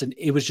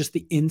 It was just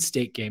the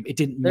in-state game. It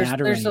didn't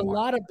matter There's anymore. a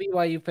lot of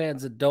BYU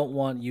fans that don't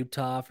want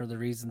Utah for the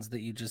reasons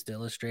that you just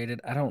illustrated.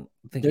 I don't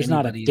think there's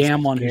not a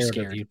damn one who's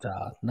scared of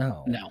Utah.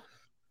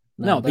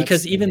 No,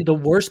 because silly. even the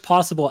worst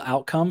possible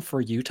outcome for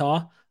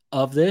Utah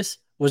of this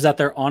was that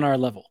they're on our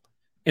level.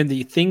 And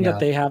the thing that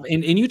they have,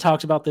 and you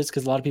talked about this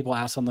because a lot of people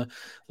ask on the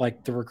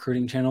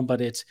recruiting channel,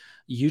 but it's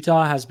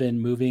Utah has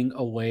been moving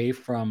away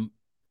from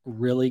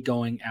really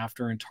going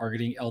after and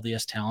targeting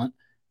LDS talent,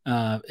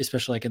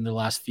 especially like in the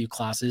last few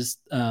classes.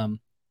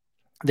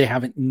 They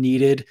haven't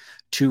needed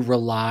to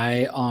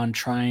rely on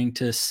trying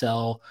to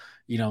sell,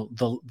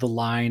 the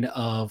line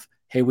of,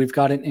 hey, we've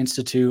got an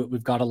institute,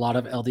 we've got a lot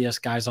of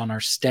LDS guys on our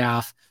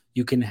staff.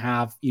 You can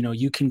have,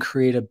 you can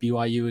create a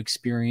BYU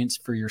experience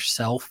for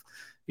yourself,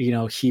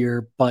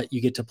 here, but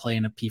you get to play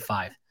in a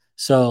P5.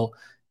 So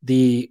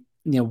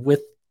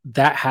with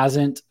that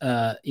hasn't,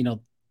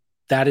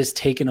 that is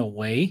taken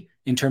away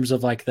in terms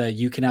of like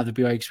you can have the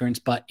BYU experience,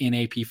 but in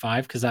a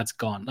P5, because that's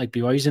gone. Like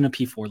BYU's in a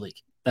P4 league.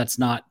 That's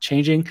not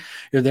changing.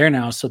 You're there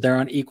now. So they're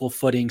on equal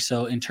footing.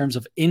 So in terms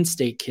of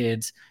in-state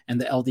kids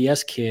and the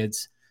LDS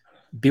kids,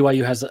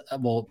 BYU has,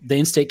 the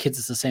in-state kids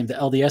is the same. The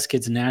LDS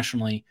kids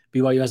nationally,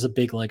 BYU has a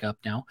big leg up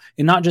now.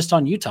 And not just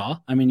on Utah.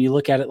 I mean, you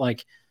look at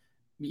it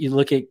you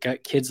look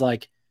at kids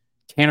like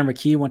Tanner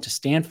McKee went to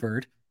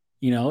Stanford.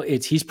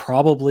 He's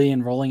probably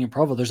enrolling in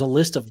Provo. There's a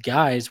list of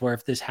guys where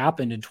if this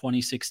happened in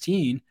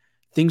 2016,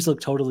 things look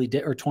totally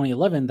or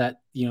 2011 that,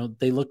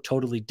 they look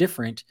totally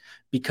different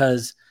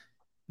because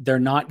they're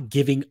not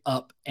giving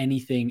up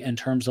anything in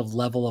terms of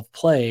level of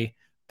play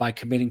by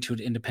committing to an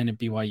independent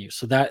BYU.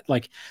 So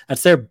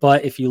that's there.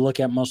 But if you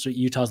look at most of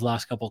Utah's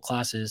last couple of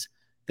classes,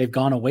 they've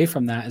gone away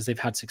from that as they've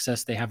had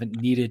success. They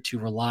haven't needed to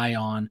rely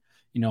on,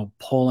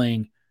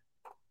 pulling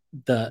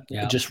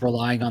just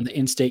relying on the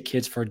in-state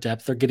kids for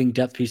depth. They're getting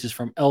depth pieces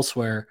from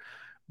elsewhere.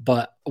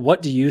 But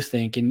what do you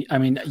think? And I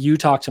mean, you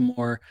talk to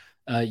more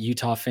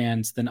Utah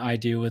fans than I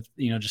do with,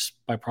 just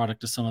by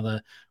product of some of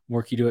the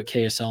work you do at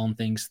KSL and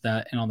things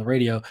and on the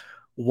radio.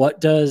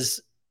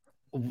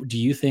 Do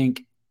you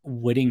think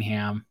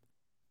Whittingham,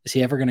 is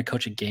he ever going to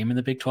coach a game in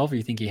the Big 12, or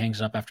you think he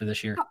hangs it up after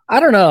this year? I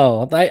don't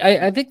know.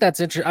 I think that's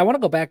interesting. I want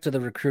to go back to the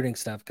recruiting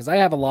stuff because I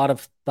have a lot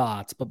of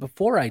thoughts. But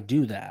before I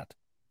do that,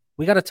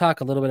 we got to talk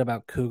a little bit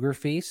about Cougar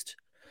Feast.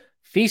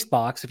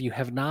 Feastbox, if you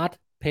have not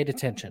paid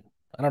attention,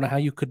 I don't know how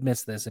you could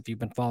miss this if you've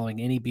been following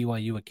any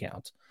BYU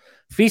accounts.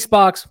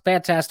 Feastbox,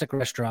 fantastic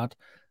restaurant.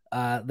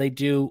 They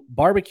do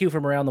barbecue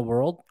from around the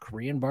world,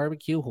 Korean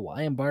barbecue,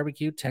 Hawaiian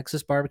barbecue,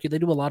 Texas barbecue. They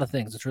do a lot of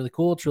things. It's really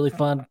cool. It's really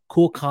fun.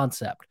 Cool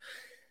concept.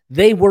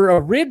 They were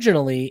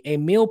originally a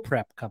meal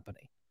prep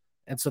company.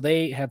 And so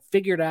they have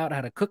figured out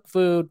how to cook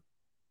food,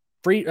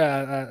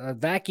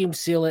 vacuum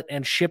seal it,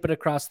 and ship it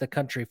across the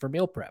country for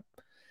meal prep.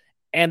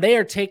 And they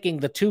are taking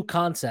the two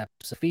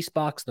concepts, the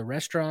Feastbox, the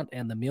restaurant,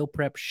 and the meal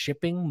prep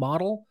shipping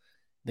model,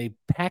 They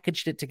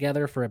packaged it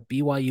together for a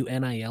BYU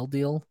NIL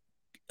deal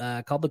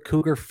called the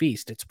Cougar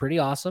Feast. It's pretty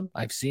awesome.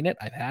 I've seen it.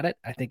 I've had it.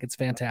 I think it's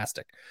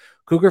fantastic.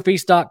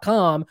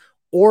 CougarFeast.com.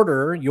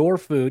 Order your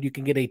food. You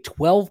can get a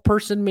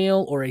 12-person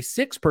meal or a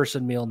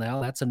 6-person meal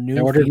now. That's a new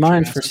I ordered feature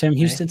mine as for of Sam today.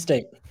 Houston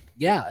State.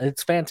 Yeah,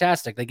 it's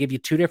fantastic. They give you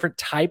 2 different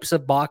types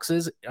of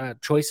boxes,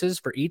 choices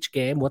for each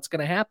game. What's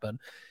going to happen?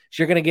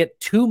 So you're going to get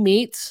 2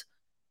 meats.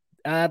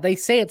 They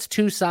say it's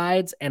 2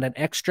 sides and an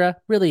extra,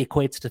 really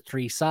equates to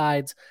 3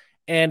 sides.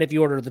 And if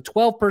you order the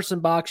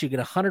 12-person box, you get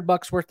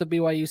 $100 worth of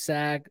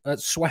BYU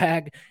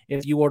swag.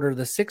 If you order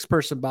the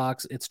 6-person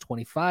box, it's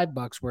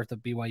 $25 worth of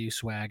BYU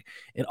swag.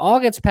 It all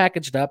gets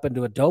packaged up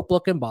into a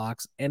dope-looking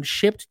box and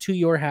shipped to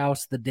your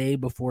house the day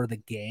before the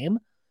game.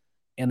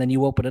 And then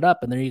you open it up,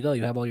 and there you go.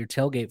 You have all your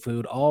tailgate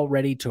food all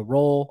ready to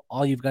roll.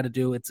 All you've got to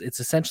do, it's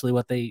essentially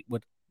what they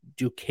would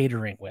do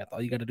catering with.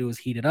 All you got to do is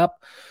heat it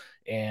up,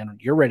 and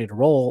you're ready to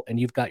roll, and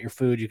you've got your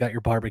food, you got your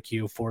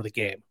barbecue for the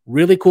game.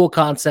 Really cool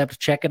concept.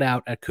 Check it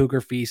out at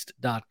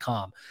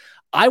CougarFeast.com.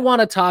 I want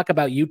to talk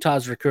about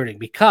Utah's recruiting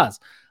because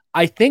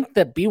I think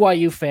that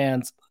BYU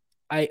fans,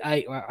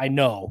 I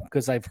know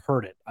because I've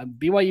heard it.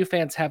 BYU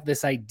fans have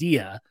this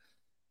idea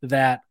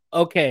that,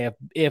 okay,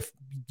 if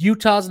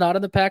Utah's not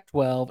in the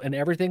Pac-12 and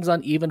everything's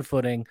on even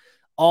footing,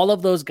 all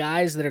of those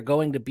guys that are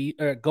going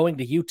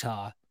to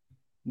Utah,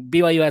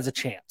 BYU has a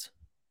chance.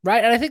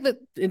 Right. And I think that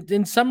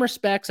in some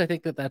respects, I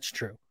think that that's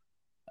true.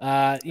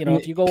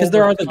 If you go, because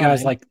there are the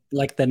guys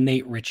like the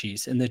Nate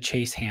Richies and the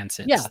Chase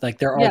Hansons. Yeah. Like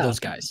there are those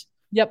guys.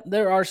 Yep.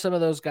 There are some of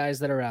those guys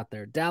that are out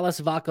there. Dallas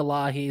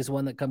Vakalahi is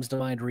one that comes to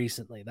mind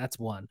recently. That's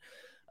one.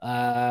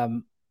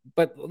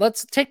 But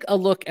let's take a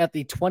look at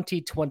the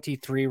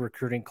 2023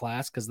 recruiting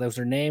class, because those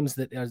are names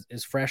that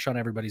is fresh on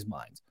everybody's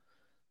minds.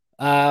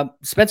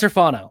 Spencer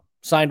Fano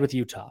signed with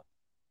Utah.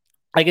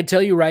 I can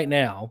tell you right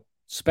now,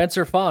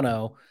 Spencer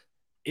Fano,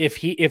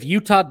 if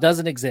Utah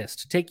doesn't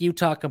exist, take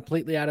Utah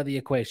completely out of the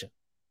equation,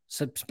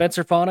 so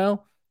Spencer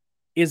Fano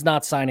is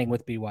not signing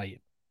with BYU.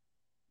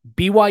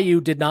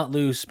 BYU did not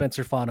lose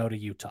Spencer Fano to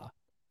Utah.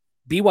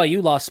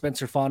 BYU lost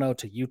Spencer Fano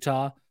to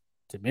Utah,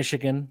 to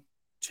Michigan,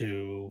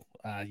 to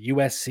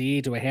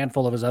USC, to a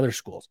handful of his other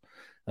schools.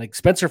 Like,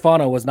 Spencer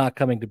Fano was not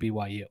coming to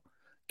BYU.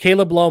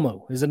 Caleb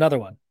Lomo is another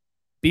one.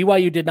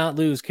 BYU did not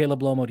lose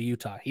Caleb Lomo to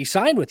Utah. He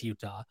signed with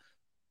Utah,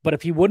 but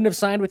if he wouldn't have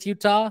signed with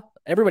Utah,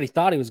 everybody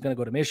thought he was going to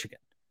go to Michigan.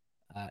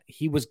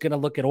 He was going to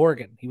look at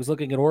Oregon. He was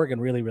looking at Oregon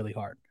really, really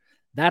hard.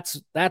 That's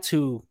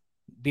who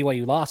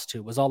BYU lost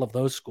to, was all of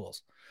those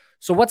schools.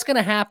 So what's going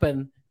to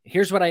happen?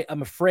 Here's what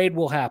I'm afraid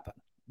will happen.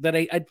 That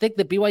I think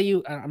that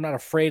BYU, I'm not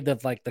afraid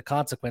of like the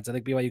consequence. I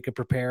think BYU could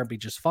prepare and be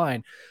just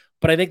fine.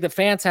 But I think the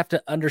fans have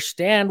to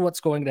understand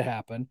what's going to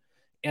happen,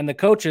 and the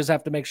coaches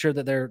have to make sure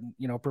that they're,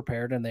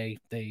 prepared and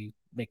they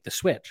make the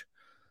switch.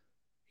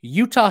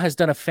 Utah has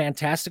done a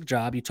fantastic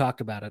job, you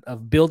talked about it,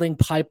 of building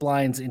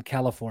pipelines in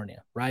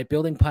California, right?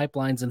 Building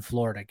pipelines in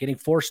Florida, getting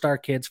 4-star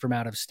kids from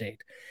out of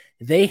state.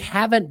 They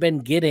haven't been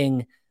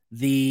getting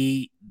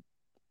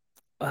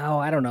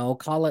I don't know,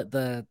 call it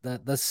the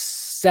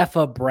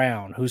Cepha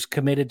Brown, who's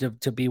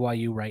committed to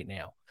BYU right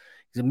now.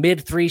 He's a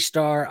mid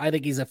 3-star. I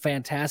think he's a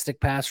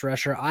fantastic pass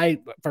rusher.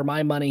 For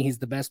my money, he's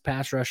the best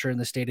pass rusher in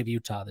the state of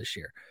Utah this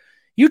year.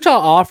 Utah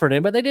offered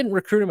him, but they didn't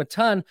recruit him a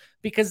ton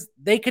because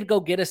they could go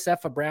get a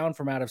Cepha Brown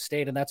from out of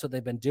state, and that's what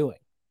they've been doing.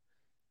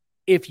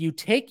 If you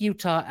take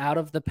Utah out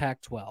of the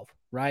Pac-12,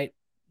 right,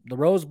 the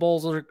Rose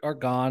Bowls are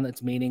gone.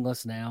 It's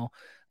meaningless now.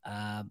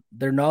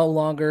 They're no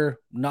longer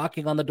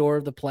knocking on the door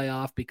of the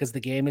playoff because the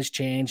game has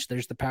changed.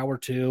 There's the Power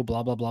 2,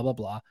 blah, blah, blah, blah,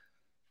 blah.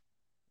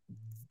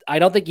 I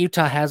don't think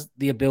Utah has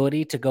the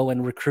ability to go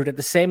and recruit at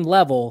the same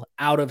level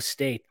out of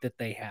state that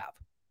they have.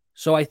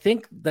 So I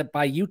think that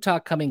by Utah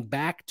coming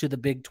back to the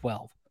Big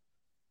 12,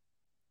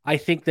 I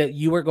think that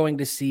you are going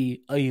to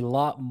see a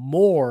lot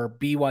more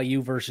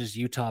BYU versus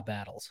Utah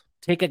battles.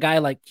 Take a guy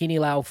like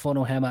Kinilau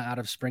Fonohema out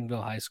of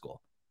Springville High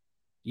School.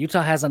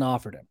 Utah hasn't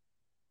offered him.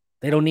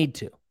 They don't need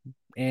to.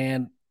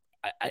 And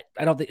I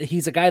don't think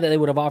he's a guy that they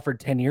would have offered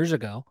 10 years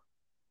ago,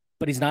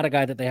 but he's not a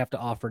guy that they have to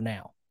offer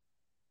now.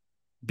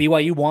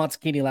 BYU wants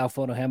Kinilau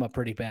Fonohema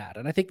pretty bad,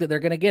 and I think that they're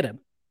going to get him.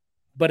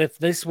 But if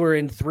this were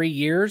in 3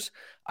 years,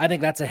 I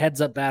think that's a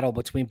heads-up battle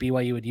between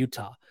BYU and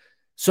Utah.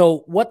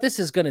 So what this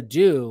is going to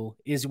do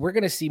is we're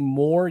going to see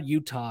more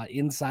Utah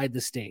inside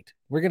the state.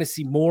 We're going to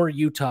see more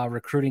Utah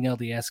recruiting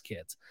LDS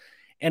kids.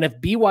 And if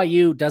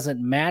BYU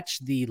doesn't match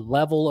the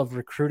level of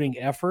recruiting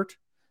effort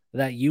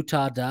that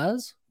Utah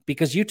does,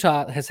 because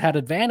Utah has had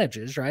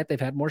advantages, right? They've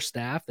had more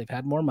staff, they've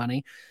had more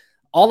money.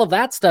 All of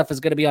that stuff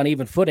is going to be on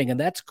even footing, and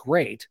that's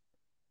great.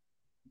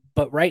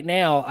 But right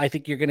now, I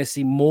think you're going to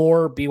see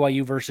more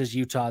BYU versus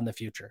Utah in the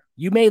future.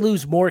 You may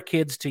lose more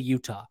kids to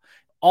Utah.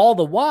 All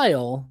the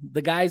while,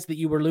 the guys that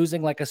you were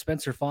losing, like a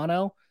Spencer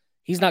Fano,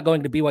 he's not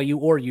going to BYU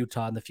or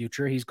Utah in the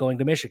future. He's going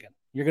to Michigan.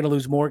 You're going to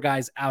lose more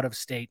guys out of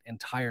state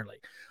entirely.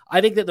 I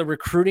think that the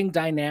recruiting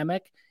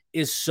dynamic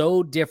is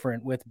so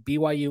different with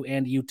BYU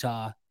and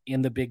Utah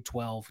in the Big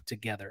 12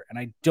 together. And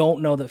I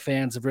don't know that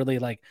fans have really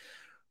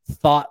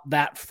thought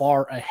that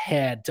far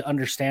ahead to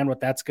understand what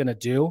that's going to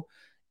do.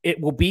 it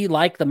will be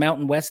like the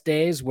Mountain West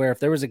days where if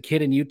there was a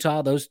kid in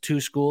Utah, those two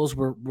schools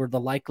were the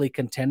likely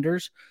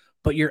contenders,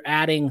 but you're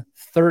adding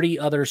 30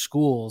 other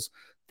schools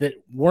that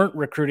weren't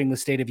recruiting the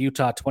state of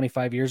Utah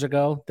 25 years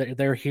ago.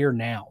 They're here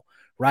now,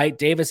 right?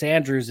 Davis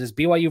Andrews is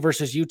BYU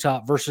versus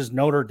Utah versus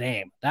Notre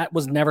Dame. That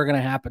was never going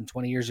to happen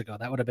 20 years ago.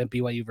 That would have been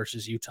BYU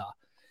versus Utah.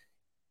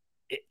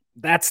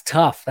 That's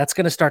tough. That's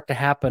going to start to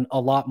happen a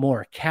lot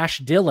more. Cash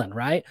Dillon,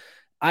 right?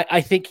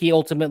 I think he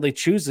ultimately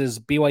chooses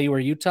BYU or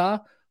Utah,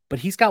 but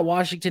he's got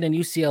Washington and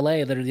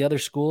UCLA that are the other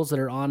schools that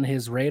are on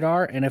his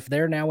radar. And if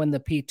they're now in the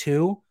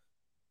P2,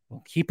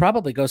 he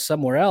probably goes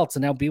somewhere else.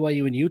 And now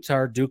BYU and Utah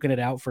are duking it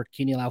out for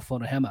Kini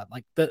Laufaloheima.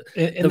 Like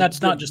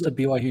that's not just a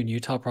BYU and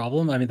Utah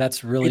problem. I mean,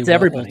 that's really what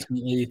everybody.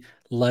 ultimately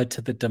led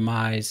to the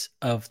demise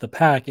of the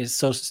Pac. Is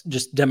so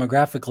just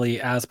demographically,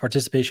 as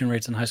participation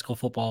rates in high school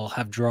football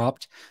have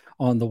dropped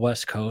on the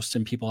West Coast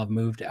and people have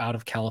moved out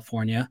of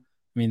California.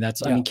 I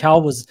mean,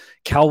 Cal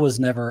was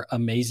never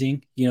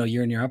amazing,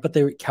 year in, year out, but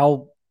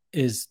Cal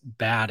is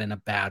bad in a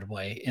bad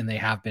way, and they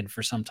have been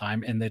for some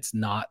time, and it's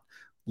not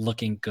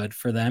looking good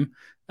for them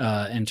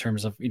in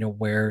terms of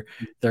where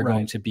they're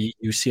going to be.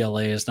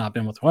 UCLA has not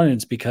been with one,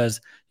 because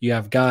you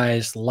have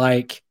guys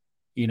like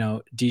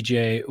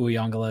DJ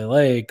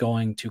Uiagalelei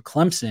going to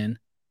Clemson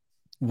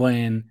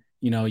when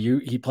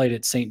he played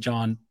at St.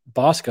 John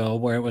Bosco,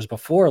 where it was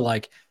before,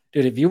 like,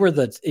 dude, if you were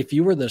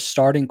the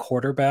starting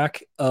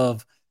quarterback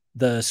of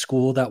the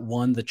school that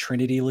won the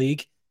Trinity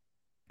League,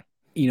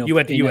 you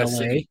went to USC.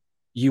 LA,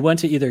 you went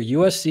to either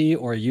USC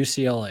or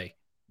UCLA.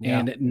 Yeah.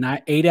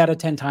 And 8 out of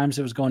 10 times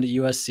it was going to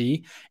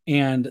USC,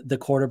 and the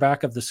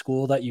quarterback of the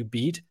school that you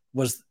beat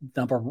was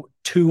number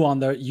 2 on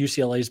the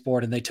UCLA's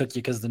board, and they took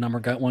you because the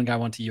one guy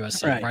went to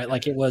USC, right?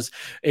 Like it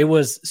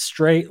was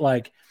straight,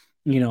 like,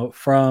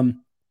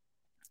 from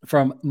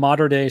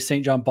modern day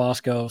St. John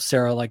Bosco,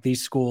 Sarah, like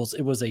these schools,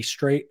 it was a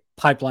straight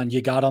pipeline.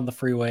 You got on the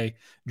freeway,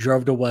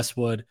 drove to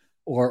Westwood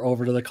or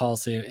over to the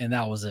Coliseum, and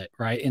that was it,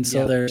 right? And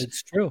so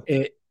it's true.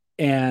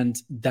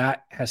 And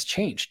that has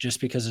changed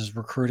just because his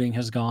recruiting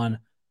has gone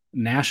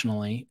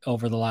nationally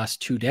over the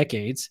last 2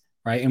 decades,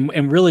 right?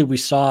 And really we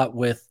saw it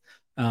with,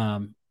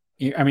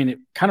 it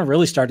kind of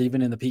really started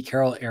even in the Pete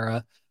Carroll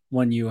era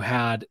when you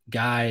had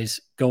guys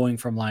going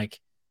from like,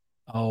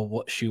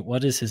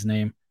 what is his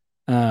name?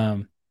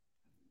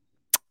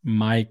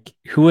 Mike,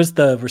 who was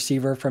the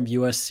receiver from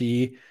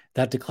USC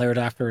that declared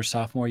after his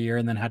sophomore year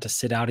and then had to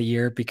sit out a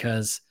year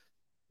because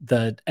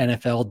the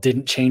NFL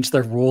didn't change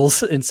their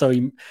rules, and so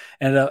he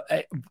ended up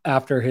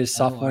after his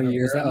sophomore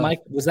year.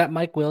 Was that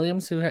Mike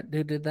Williams who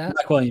did that?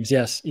 Mike Williams,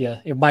 yes,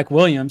 yeah. Mike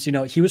Williams,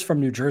 he was from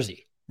New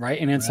Jersey,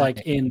 right? And it's like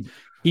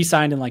he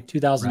signed in like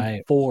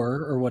 2004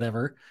 or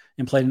whatever,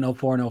 and played in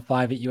 04 and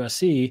 05 at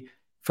USC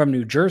from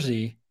New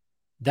Jersey.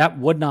 That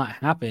would not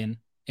happen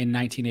in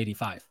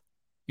 1985.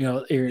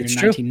 Or in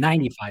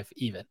 1995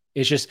 even.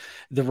 It's just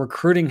the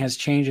recruiting has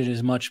changed. It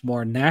is much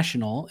more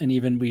national, and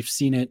even we've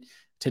seen it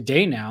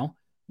today now,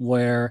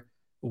 where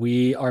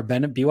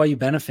BYU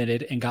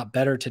benefited and got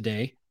better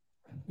today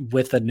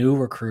with a new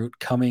recruit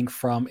coming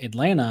from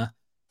Atlanta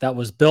that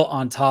was built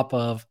on top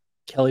of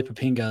Kelly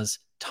Papinga's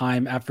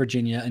time at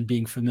Virginia and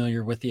being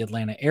familiar with the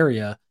Atlanta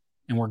area.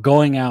 And we're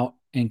going out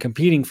and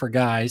competing for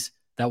guys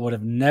that would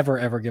have never,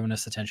 ever given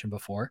us attention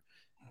before.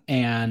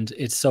 And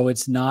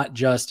it's not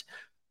just,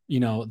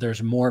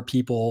 there's more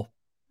people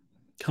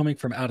coming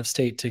from out of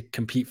state to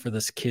compete for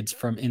this kids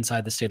from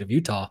inside the state of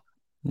Utah.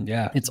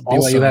 Yeah. It's BYU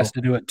also has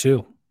to do it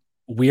too.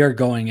 We are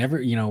going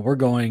we're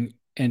going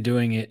and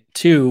doing it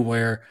too,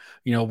 where,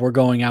 we're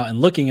going out and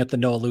looking at the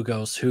Noah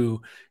Lugos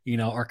who,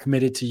 are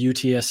committed to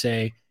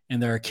UTSA,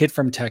 and they're a kid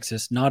from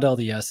Texas, not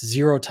LDS,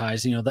 zero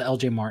ties, the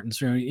LJ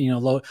Martins,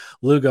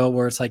 Lugo,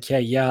 where it's like,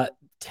 yeah,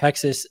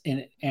 Texas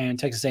and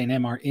Texas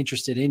A&M aren't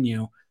interested in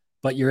you,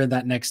 but you're in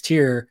that next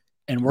tier,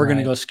 and we're going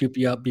to go scoop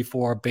you up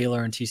before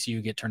Baylor and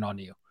TCU get turned on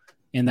to you.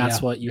 And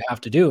that's what you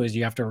have to do, is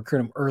you have to recruit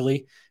them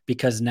early,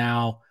 because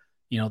now,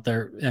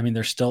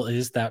 there still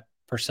is that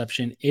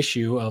perception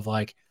issue of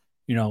like,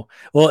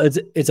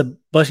 it's a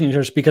blessing and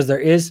curse, because there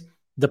is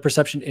the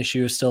perception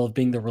issue still of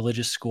being the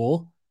religious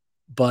school,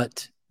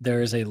 but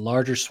there is a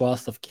larger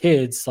swath of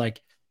kids.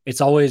 Like,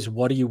 it's always,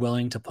 what are you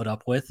willing to put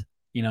up with?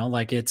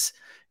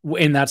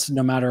 And that's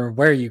no matter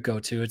where you go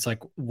to, it's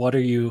like, what are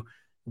you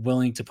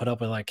willing to put up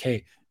with? Like,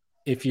 hey,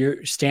 if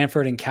you're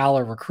Stanford and Cal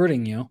are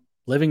recruiting you,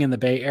 living in the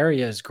Bay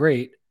Area is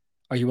great.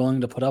 Are you willing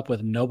to put up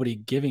with nobody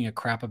giving a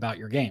crap about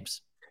your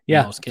games?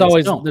 Yeah, it's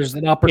always there's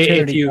an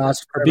opportunity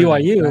for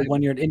BYU, right?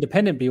 When you're an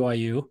independent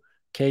BYU,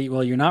 okay,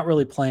 well, you're not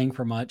really playing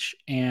for much,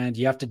 and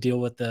you have to deal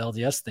with the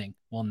LDS thing.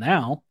 Well,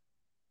 now,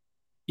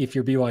 if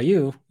you're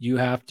BYU, you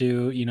have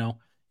to,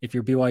 if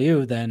you're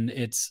BYU, then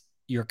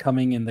you're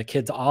coming and the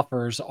kids'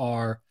 offers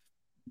are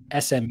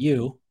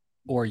SMU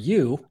or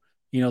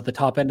the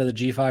top end of the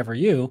G5 or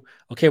U.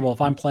 Okay, well,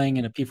 if I'm playing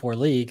in a P4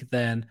 league,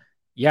 then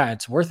yeah,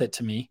 it's worth it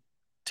to me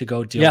to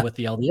go deal with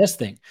the LDS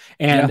thing.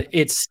 And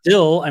it's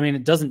still,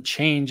 it doesn't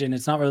change, and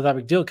it's not really that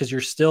big deal, because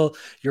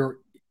you're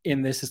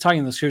in this is talking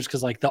to the scooters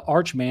because like the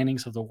Arch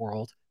Mannings of the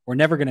world were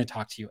never going to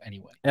talk to you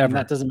anyway. Ever. And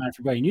that doesn't matter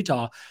for everybody in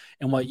Utah.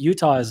 And what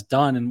Utah has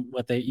done and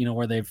what they,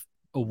 where they've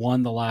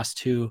won the last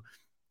two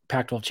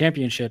Pac-12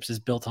 championships is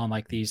built on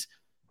like these,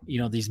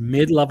 these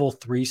mid-level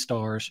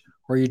 3-stars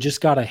where you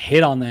just got to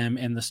hit on them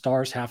and the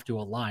stars have to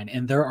align.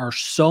 And there are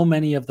so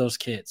many of those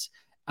kids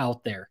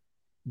out there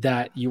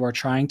that you are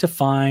trying to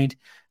find.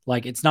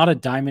 Like, it's not a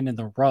diamond in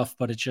the rough,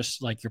 but it's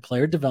just like your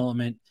player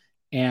development.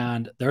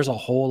 And there's a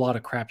whole lot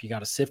of crap you got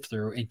to sift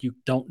through. And you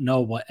don't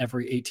know what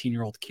every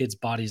 18-year-old kid's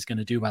body is going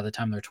to do by the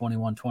time they're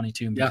 21,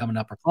 22 and become an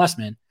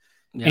upperclassman.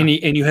 Yeah.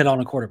 And you hit on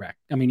a quarterback.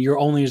 I mean, you're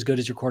only as good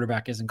as your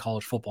quarterback is in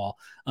college football,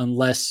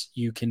 unless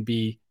you can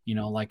be,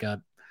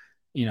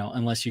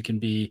 unless you can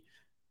be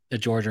a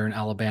Georgia and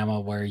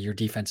Alabama where your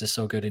defense is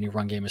so good and your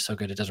run game is so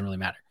good, it doesn't really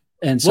matter.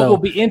 And so what will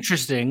be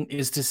interesting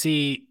is to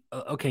see,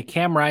 okay,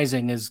 Cam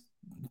Rising is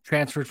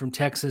transferred from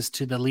Texas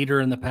to the leader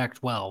in the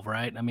Pac-12,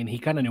 right? I mean, he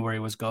kind of knew where he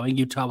was going.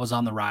 Utah was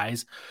on the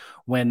rise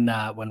when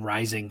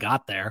Rising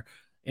got there,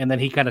 and then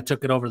he kind of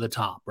took it over the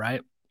top,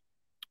 right?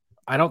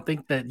 I don't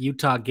think that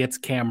Utah gets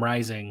Cam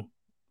Rising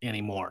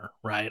anymore,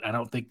 right? I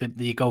don't think that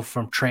you go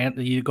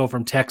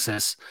from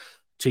Texas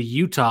to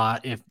Utah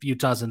if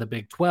Utah's in the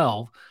Big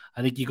 12.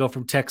 I think you go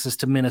from Texas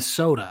to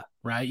Minnesota,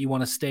 right? You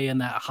want to stay in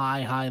that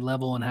high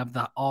level and have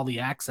all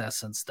the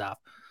access and stuff.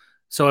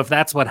 So if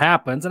that's what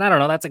happens, and I don't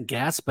know, that's a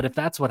guess, but if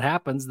that's what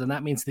happens, then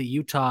that means that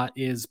Utah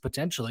is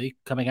potentially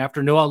coming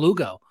after Noah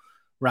Lugo,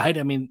 right?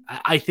 I mean,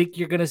 I think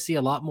you're going to see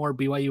a lot more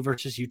BYU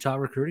versus Utah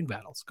recruiting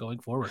battles going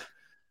forward.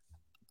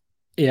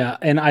 Yeah,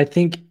 and I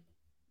think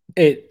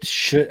it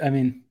should. I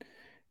mean,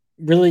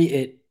 really,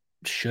 it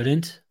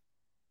shouldn't.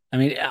 I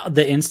mean,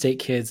 the in-state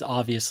kids,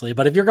 obviously,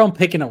 but if you're going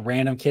picking a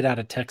random kid out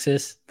of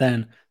Texas,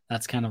 then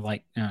that's kind of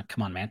like,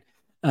 come on, man.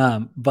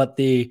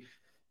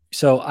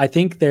 So I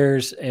think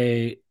there's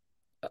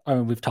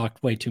we've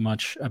talked way too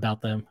much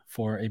about them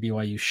for a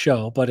BYU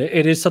show, but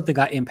it is something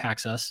that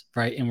impacts us,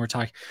 right? And we're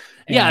talking.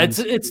 Yeah,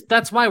 it's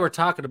that's why we're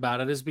talking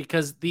about it, is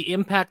because the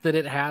impact that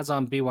it has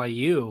on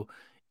BYU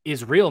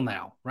is real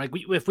now, right?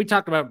 If we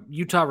talked about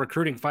Utah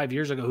recruiting 5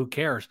 years ago, who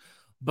cares?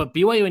 But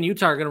BYU and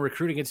Utah are going to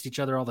recruit against each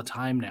other all the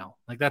time now.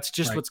 Like, that's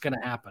just what's going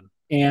to happen.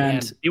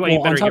 And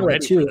BYU better get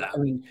ready for that. I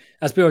mean,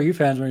 as BYU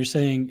fans, when you're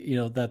saying,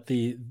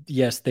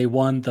 that they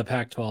won the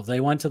Pac-12, they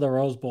went to the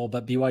Rose Bowl,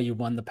 but BYU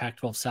won the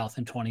Pac-12 South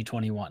in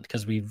 2021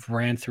 because we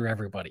ran through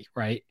everybody,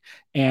 right?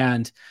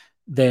 And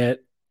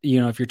that,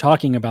 if you're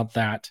talking about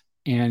that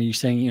and you're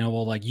saying,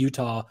 like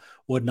Utah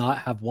would not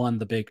have won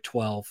the Big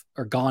 12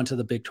 or gone to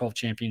the Big 12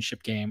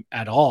 championship game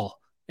at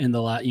all in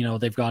the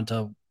they've gone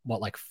to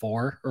like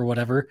 4 or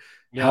whatever.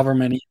 Yeah. However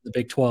many in the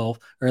Big 12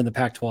 or in the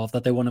Pac-12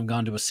 that they wouldn't have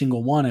gone to a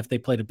single one if they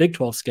played a Big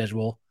 12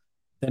 schedule,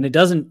 then it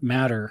doesn't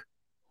matter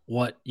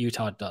what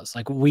Utah does.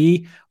 Like,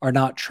 we are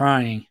not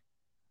trying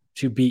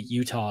to beat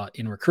Utah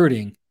in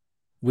recruiting.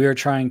 We are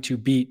trying to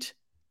beat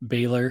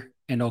Baylor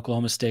and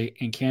Oklahoma State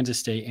and Kansas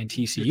State and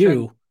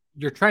TCU.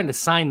 You're trying to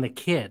sign the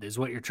kid is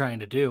what you're trying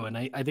to do. And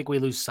I think we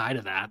lose sight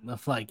of that.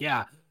 Of like,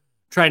 yeah,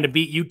 trying to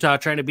beat Utah,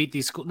 trying to beat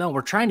these schools. No,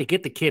 we're trying to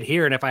get the kid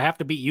here. And if I have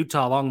to beat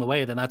Utah along the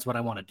way, then that's what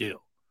I want to do.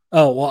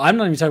 Oh, well, I'm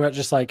not even talking about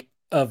just like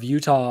of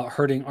Utah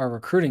hurting our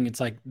recruiting. It's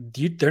like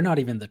they're not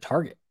even the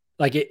target.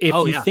 Like, if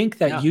you think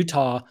that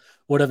Utah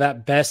would have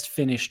at best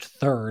finished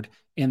 3rd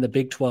in the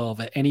Big 12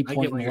 at any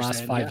point in the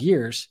last 5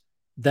 years,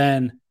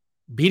 then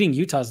beating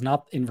Utah is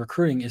not in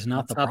recruiting is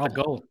not the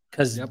problem,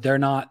 because they're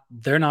not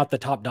the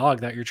top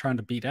dog that you're trying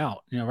to beat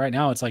out. Right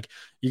now it's like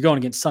you're going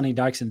against Sonny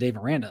Dykes and Dave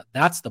Aranda.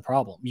 That's the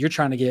problem. You're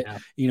trying to get,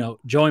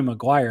 Joey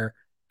McGuire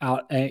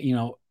out,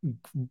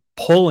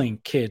 pulling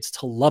kids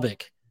to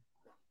Lubbock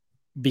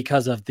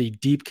because of the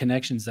deep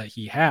connections that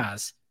he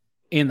has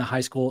in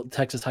the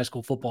Texas high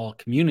school football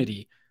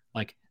community.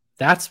 Like,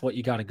 that's what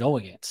you got to go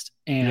against.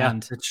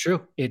 And it's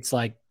true. It's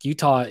like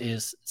Utah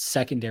is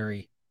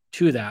secondary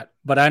to that,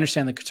 but I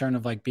understand the concern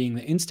of like being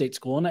the in-state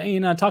school.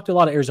 And I talked to a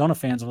lot of Arizona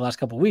fans over the last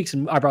couple of weeks,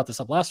 and I brought this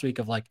up last week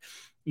of like,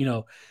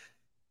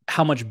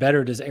 how much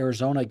better does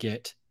Arizona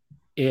get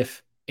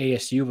if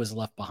ASU was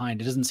left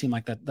behind? It doesn't seem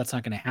like that's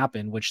not going to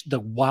happen, which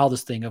the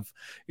wildest thing of,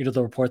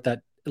 the report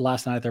that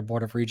last night at their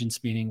Board of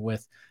Regents meeting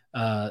with,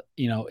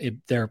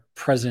 their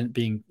president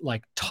being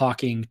like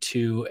talking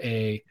to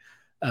a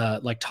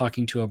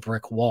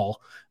brick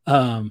wall.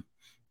 That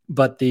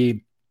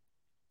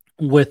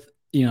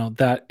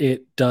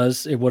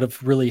it would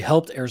have really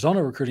helped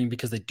Arizona recruiting,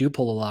 because they do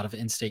pull a lot of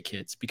in-state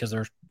kids, because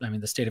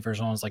the state of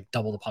Arizona is like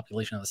double the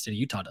population of the state of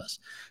Utah does.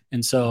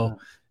 And so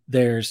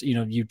there's,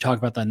 you talk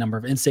about the number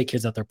of in-state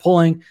kids that they're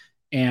pulling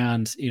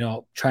and,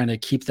 trying to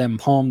keep them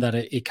home, that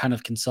it kind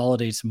of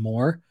consolidates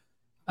more.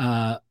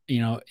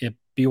 If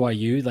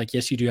BYU, like,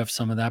 yes, you do have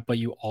some of that, but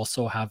you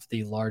also have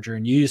the larger,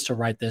 and you used to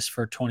write this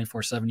for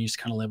 24/7. You used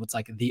to kind of live with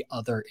like the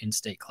other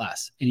in-state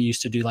class, and you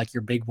used to do like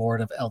your big board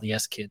of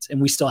LDS kids.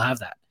 And we still have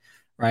that.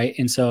 Right.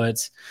 And so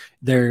it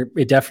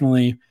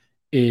definitely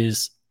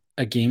is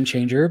a game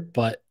changer,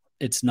 but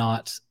it's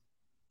not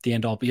the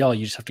end all be all.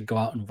 You just have to go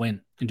out and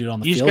win and do it on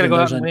the field. You just got to go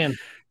out and win.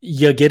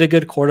 You get a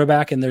good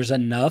quarterback, and there's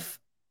enough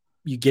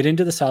you get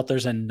into the South,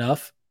 there's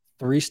enough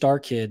 3-star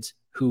kids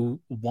who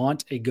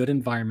want a good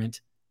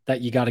environment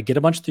that you got to get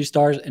a bunch of 3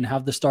 stars and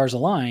have the stars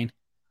align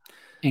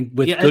and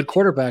with good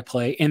quarterback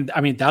play. And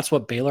I mean, that's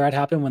what Baylor had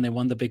happened when they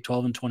won the Big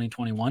 12 in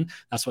 2021.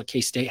 That's what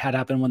K-State had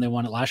happened when they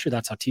won it last year.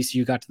 That's how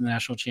TCU got to the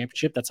national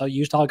championship. That's how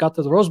Utah got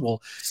to the Rose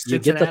Bowl. You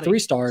get the 3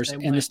 stars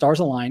and the stars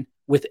align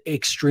with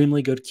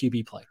extremely good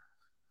QB play.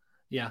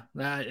 Yeah,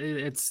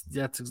 that's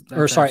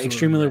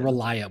extremely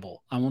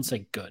reliable. I won't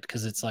say good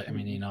because it's like, I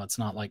mean, it's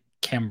not like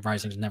Cam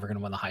Rising's never going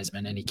to win the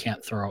Heisman and he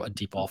can't throw a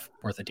deep ball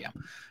worth a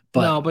damn.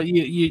 But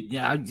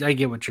I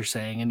get what you're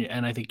saying,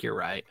 and I think you're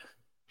right.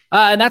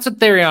 And that's what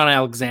Therion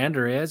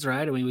Alexander is,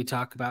 right? I mean, we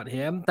talk about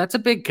him. That's a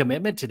big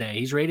commitment today.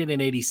 He's rated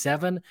in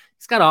 87.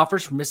 He's got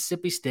offers from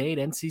Mississippi State,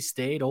 NC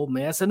State, Ole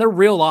Miss, and they're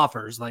real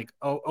offers. Like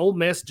Ole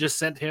Miss just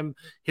sent him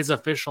his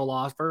official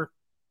offer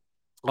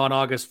on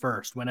August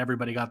 1st when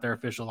everybody got their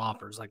official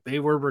offers. Like they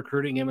were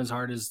recruiting him as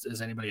hard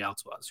as anybody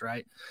else was,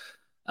 right?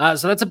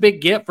 So that's a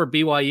big get for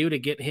BYU to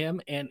get him,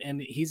 and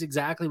he's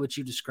exactly what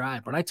you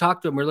described. When I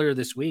talked to him earlier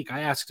this week, I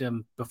asked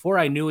him before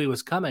I knew he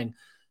was coming,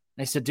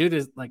 I said, dude,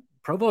 is like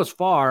Provo's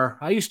far.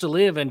 I used to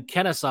live in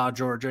Kennesaw,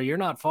 Georgia. You're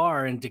not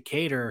far in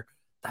Decatur.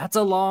 That's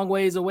a long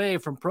ways away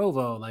from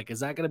Provo. Like, is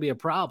that going to be a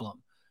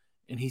problem?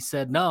 And he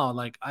said, no,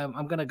 like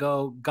I'm going to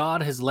go.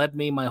 God has led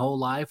me my whole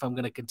life. I'm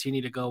going to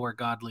continue to go where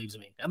God leads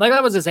me. And like,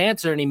 that was his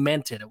answer. And he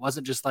meant it. It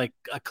wasn't just like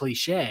a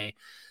cliche.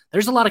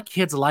 There's a lot of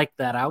kids like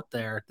that out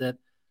there that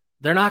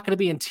they're not going to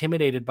be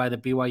intimidated by the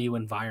BYU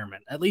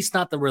environment, at least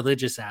not the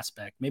religious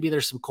aspect. Maybe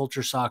there's some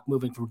culture shock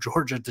moving from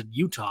Georgia to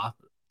Utah.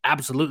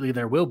 Absolutely,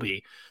 there will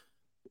be.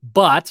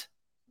 But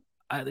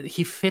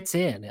he fits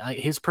in.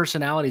 His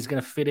personality is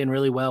going to fit in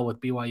really well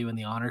with BYU and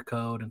the honor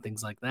code and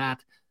things like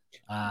that.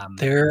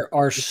 There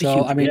are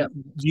you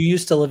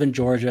used to live in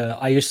Georgia.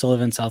 I used to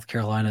live in South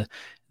Carolina.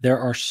 There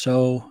are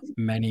so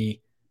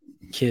many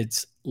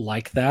kids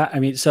like that. I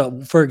mean,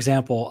 so for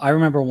example, I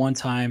remember one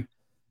time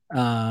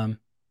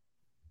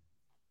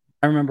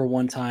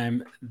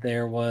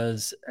there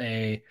was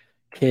a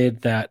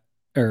kid I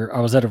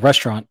was at a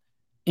restaurant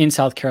in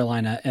South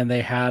Carolina and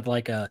they had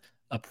like a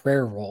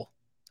prayer roll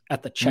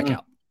at the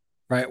checkout,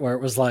 right? Where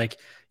it was like,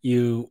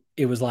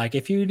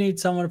 if you need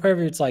someone to pray for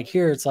you, it's like,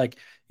 here, it's like,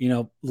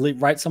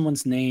 write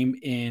someone's name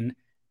in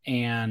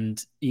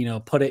and,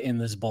 put it in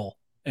this bowl.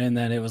 And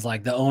then it was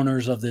like the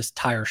owners of this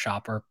tire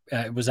shop, or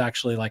it was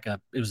actually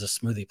it was a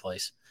smoothie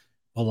place.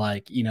 Well,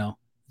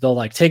 they'll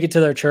like take it to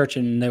their church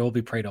and they will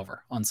be prayed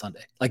over on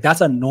Sunday. Like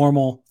that's a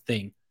normal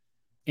thing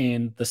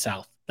in the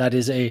South. That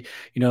is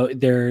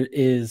there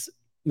is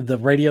the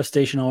radio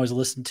station I always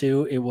listened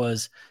to. It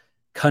was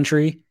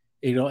country,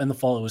 in the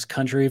fall, it was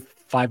country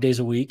 5 days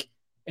a week.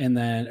 And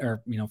then,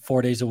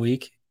 4 days a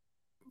week.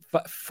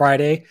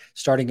 Friday,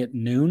 starting at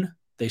noon,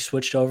 they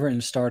switched over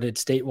and started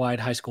statewide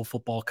high school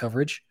football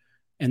coverage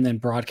and then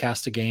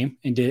broadcast a game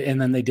and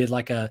then they did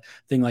like a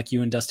thing like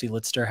you and Dusty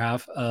Litster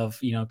have of,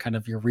 kind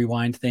of your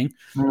rewind thing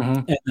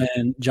and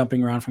then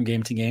jumping around from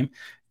game to game.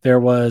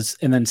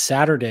 And then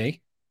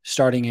Saturday,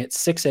 starting at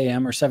 6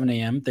 a.m. or 7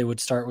 a.m., they would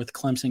start with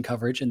Clemson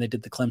coverage and they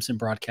did the Clemson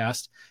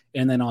broadcast.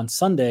 And then on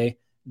Sunday,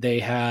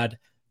 they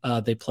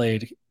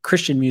played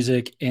Christian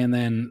music and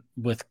then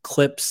with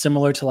clips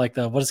similar to like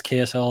what does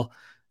KSL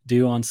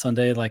do on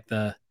Sunday? Like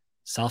the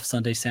South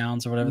Sunday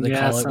Sounds or whatever they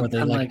call it, where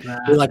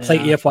they play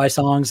EFY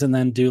songs and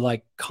then do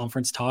like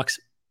conference talks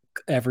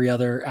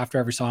after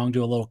every song,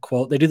 do a little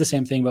quote. They do the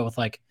same thing, but with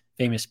like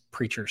famous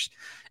preachers.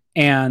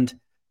 And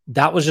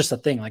that was just a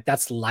thing. Like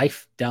that's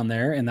life down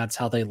there and that's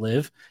how they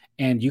live.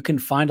 And you can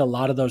find a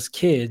lot of those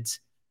kids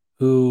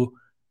who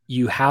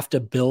you have to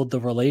build the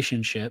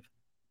relationship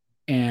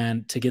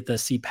and to get to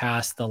see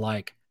past the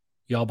like,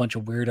 y'all a bunch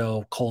of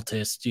weirdo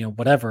cultists,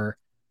 whatever.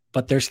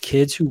 But there's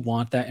kids who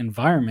want that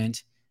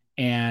environment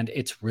and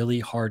it's really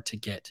hard to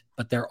get.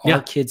 But there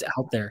are kids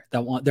out there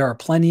there are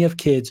plenty of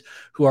kids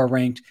who are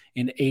ranked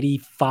in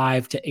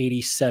 85 to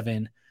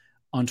 87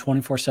 on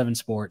 24/7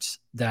 Sports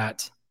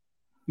that,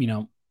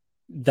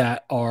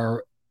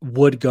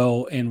 would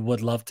go and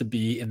would love to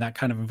be in that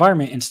kind of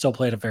environment and still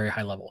play at a very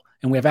high level.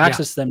 And we have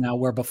access to them now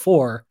where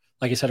before,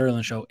 like I said earlier in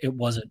the show, it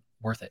wasn't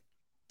worth it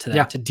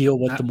to deal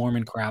with the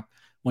Mormon crap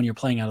when you're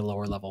playing at a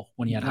lower level,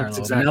 when you had higher level.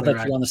 Exactly now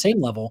that you're on the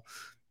same level,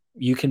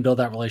 you can build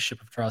that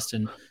relationship of trust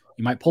and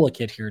you might pull a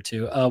kid here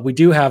too. We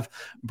do have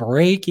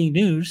breaking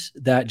news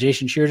that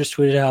Jason Shear just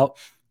tweeted out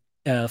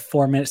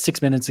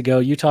 6 minutes ago.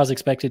 Utah is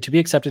expected to be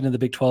accepted in the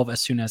Big 12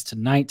 as soon as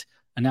tonight.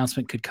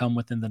 Announcement could come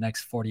within the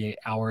next 48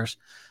 hours.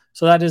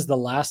 So that is the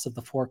last of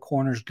the four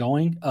corners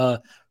going.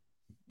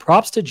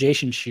 Props to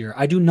Jason Shear.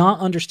 I do not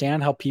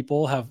understand how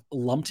people have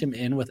lumped him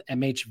in with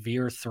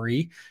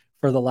MHV3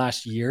 for the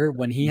last year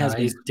when he has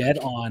been dead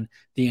on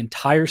the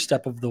entire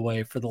step of the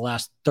way for the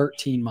last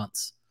 13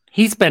 months.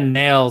 He's been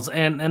nails.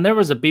 And there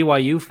was a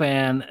BYU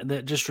fan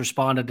that just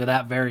responded to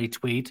that very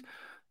tweet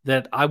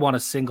that I want to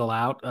single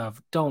out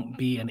of don't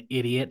be an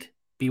idiot,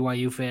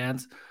 BYU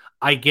fans.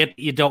 I get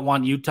you don't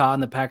want Utah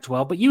in the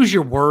Pac-12, but use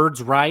your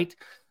words right.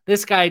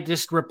 This guy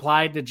just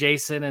replied to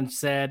Jason and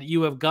said,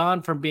 "You have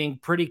gone from being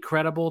pretty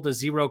credible to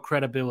zero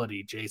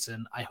credibility,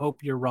 Jason. I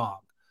hope you're wrong."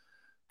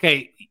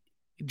 Okay,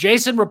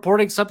 Jason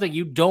reporting something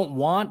you don't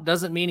want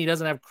doesn't mean he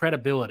doesn't have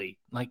credibility.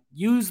 Like,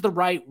 use the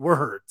right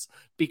words,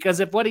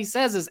 because if what he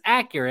says is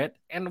accurate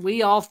and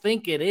we all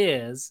think it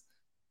is,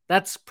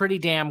 that's pretty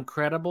damn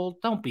credible.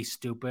 Don't be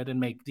stupid and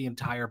make the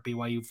entire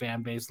BYU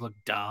fan base look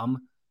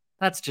dumb.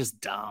 That's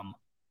just dumb.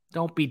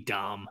 Don't be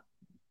dumb.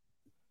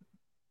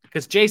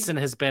 Because Jason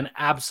has been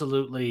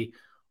absolutely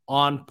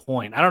on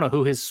point. I don't know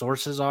who his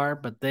sources are,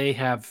 but they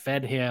have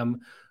fed him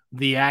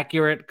the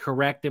accurate,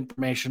 correct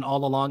information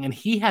all along, and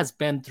he has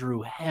been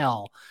through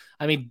hell.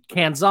 I mean,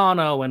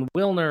 Canzano and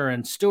Wilner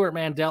and Stuart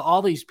Mandel,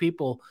 all these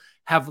people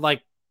have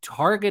like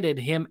targeted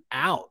him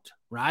out,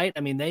 right? I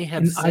mean, they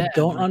have said, I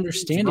don't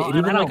understand it. And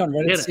even like on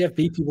Reddit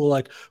CFB, people are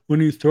like, when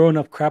you throw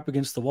enough crap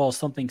against the wall,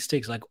 something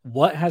sticks. Like,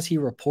 what has he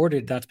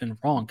reported that's been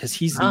wrong? Because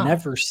he's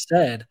never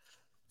said,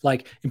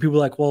 like, and people are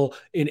like, well,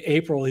 in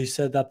April, he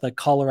said that the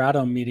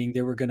Colorado meeting,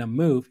 they were going to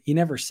move. He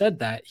never said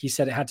that. He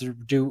said it had to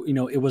do,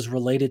 it was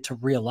related to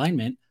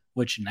realignment,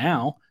 which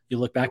now you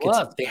look back,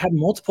 they had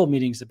multiple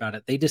meetings about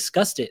it. They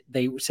discussed it.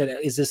 They said,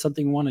 is this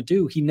something we want to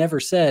do? He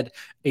never said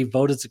a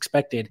vote is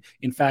expected.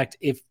 In fact,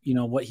 if,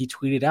 what he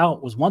tweeted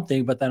out was one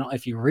thing, but then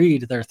if you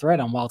read their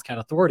thread on Wildcat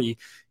Authority,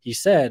 he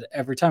said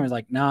every time he's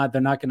like, nah, they're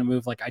not going to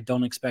move. Like, I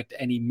don't expect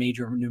any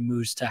major new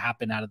moves to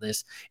happen out of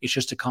this. It's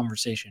just a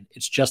conversation.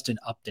 It's just an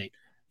update.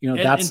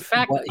 That's in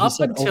fact, what he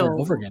said over and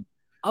over again.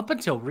 Up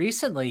until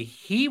recently,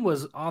 he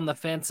was on the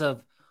fence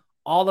of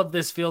all of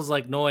this feels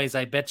like noise.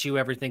 I bet you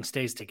everything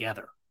stays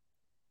together.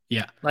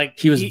 Yeah. Like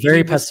he was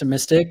very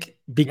pessimistic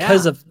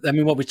because of,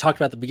 what we talked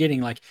about at the beginning,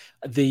 like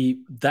the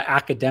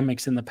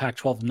academics in the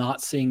Pac-12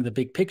 not seeing the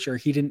big picture.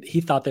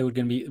 He thought they were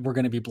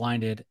going to be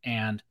blinded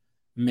and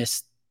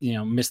miss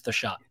the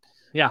shot.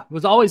 Yeah. It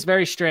was always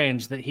very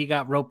strange that he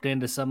got roped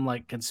into some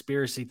like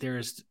conspiracy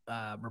theorist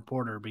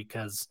reporter,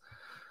 because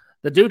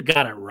the dude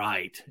got it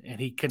right, and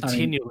he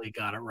continually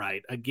got it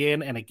right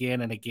again and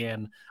again and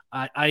again.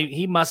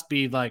 He must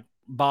be like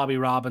Bobby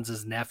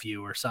Robbins'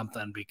 nephew or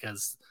something,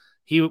 because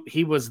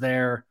he was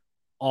there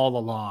all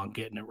along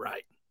getting it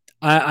right.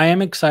 I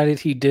am excited.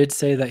 He did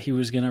say that he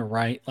was going to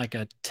write like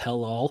a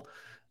tell-all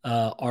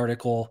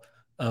article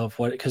of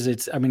what, because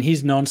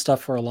he's known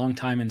stuff for a long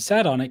time and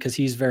sat on it because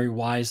he's very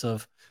wise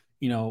of,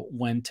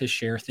 when to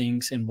share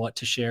things and what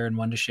to share and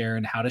when to share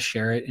and how to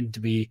share it, and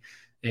to be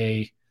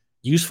a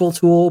useful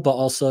tool, but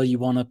also you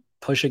want to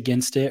push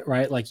against it,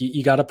 right? Like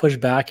you got to push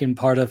back, and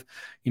part of,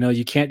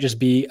 you can't just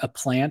be a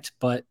plant,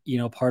 but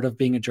part of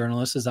being a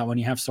journalist is that when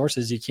you have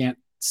sources, you can't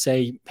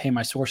say, hey,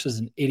 my source is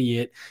an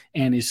idiot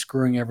and is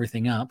screwing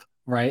everything up,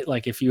 right?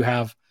 Like if you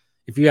have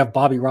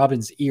Bobby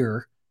Robbins'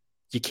 ear,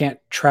 you can't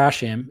trash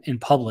him in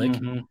public,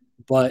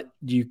 but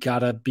you got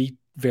to be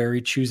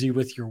very choosy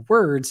with your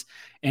words.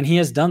 And he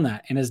has done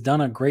that and has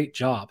done a great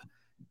job.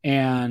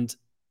 And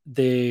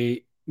there's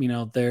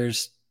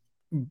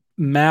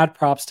mad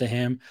props to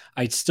him.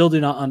 I still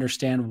do not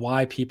understand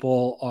why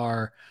people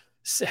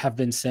have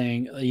been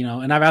saying,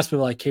 and I've asked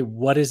people like, hey,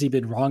 what has he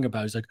been wrong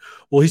about? He's like,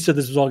 well, he said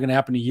this was all going to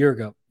happen a year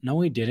ago. No,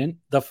 he didn't.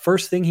 The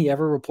first thing he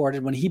ever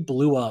reported when he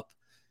blew up,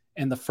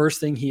 and the first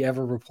thing he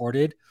ever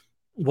reported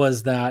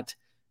was that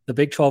the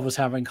Big 12 was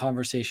having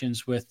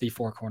conversations with the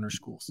Four Corner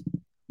schools.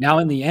 Now,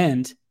 in the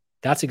end,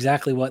 that's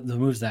exactly what the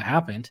moves that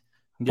happened.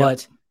 Yep.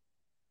 But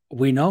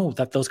we know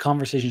that those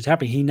conversations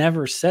happened. He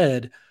never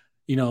said,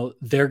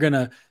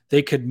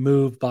 they could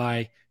move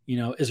by,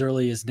 as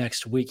early as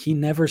next week. He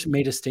never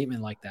made a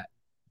statement like that.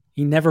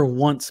 He never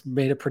once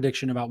made a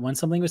prediction about when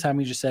something was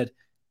happening. He just said,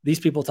 these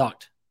people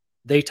talked.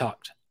 They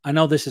talked. I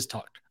know this is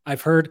talked.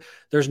 I've heard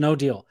there's no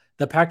deal.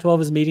 The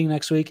Pac-12 is meeting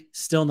next week.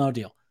 Still no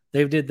deal.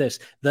 They did this.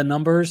 The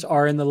numbers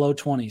are in the low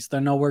 20s. They're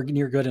nowhere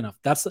near good enough.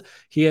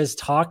 He has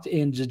talked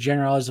in the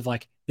generalities of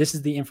like, this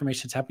is the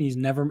information that's happening. He's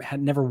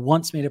never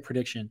once made a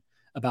prediction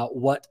about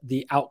what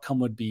the outcome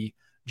would be,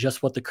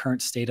 just what the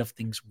current state of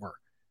things were.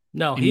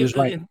 No, he was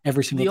right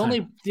every single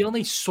time. The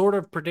only sort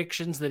of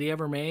predictions that he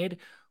ever made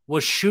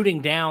was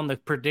shooting down the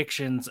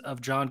predictions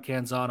of John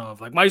Canzano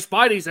of like, my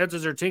spidey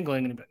senses are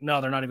tingling. And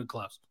no, they're not even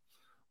close.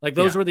 Like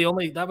those were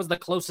that was the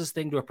closest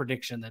thing to a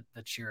prediction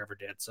that Scheer ever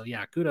did. So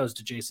yeah, kudos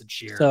to Jason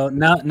Scheer. So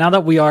now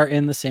that we are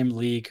in the same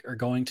league, or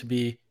going to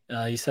be,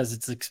 he says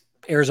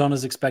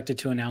Arizona's expected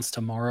to announce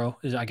tomorrow.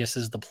 I guess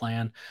is the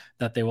plan,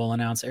 that they will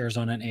announce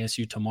Arizona and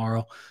ASU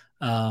tomorrow.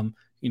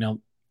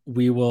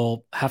 We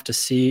will have to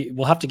see.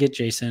 We'll have to get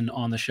Jason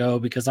on the show,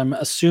 because I'm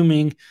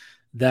assuming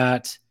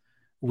that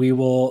we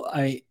will.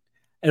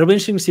 It'll be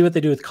interesting to see what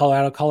they do with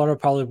Colorado. Colorado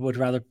probably would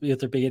rather be with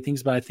their big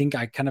things, but I think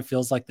I kind of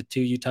feels like the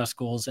 2 Utah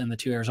schools and the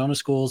 2 Arizona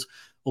schools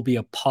will be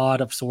a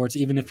pod of sorts,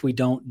 even if we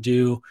don't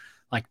do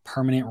like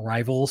permanent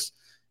rivals.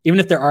 Even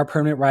if there are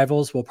permanent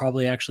rivals, we'll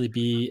probably actually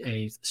be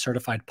a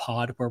certified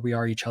pod where we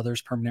are each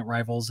other's permanent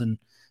rivals and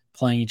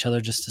playing each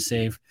other just to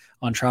save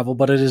on travel.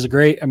 But it is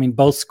great.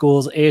 Both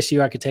schools, ASU,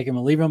 I could take them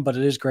and leave them, but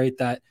it is great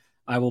that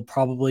I will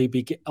probably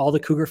be all the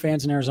Cougar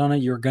fans in Arizona.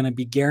 You're going to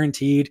be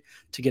guaranteed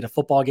to get a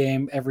football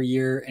game every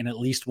year and at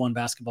least one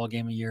basketball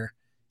game a year.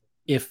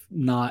 If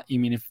not,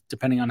 if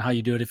depending on how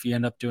you do it, if you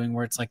end up doing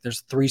where it's like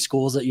there's 3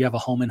 schools that you have a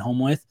home and home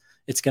with,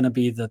 it's going to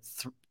be the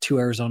 2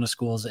 Arizona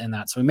schools in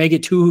that. So we may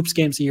get 2 hoops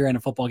games a year and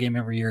a football game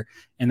every year,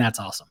 and that's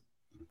awesome.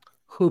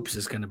 Hoops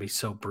is going to be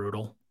so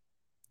brutal.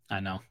 I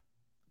know.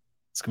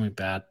 It's going to be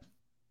bad.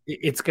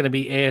 It's going to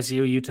be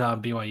ASU, Utah,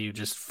 and BYU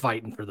just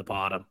fighting for the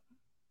bottom.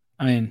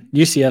 I mean,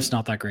 UCF's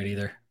not that great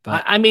either.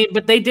 But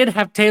but they did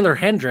have Taylor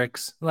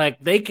Hendricks. Like,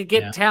 they could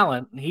get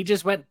talent. He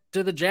just went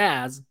to the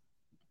Jazz.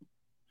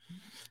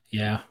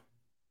 Yeah.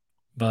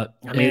 But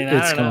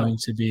it's going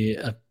to be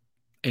a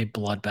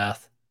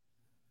bloodbath.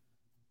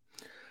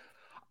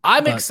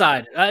 I'm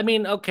excited. I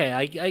mean,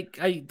 okay,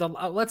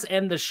 let's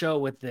end the show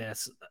with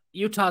this.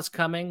 Utah's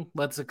coming.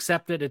 Let's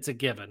accept it. It's a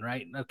given,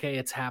 right? Okay,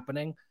 it's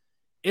happening.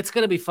 It's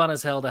going to be fun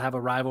as hell to have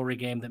a rivalry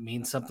game that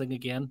means something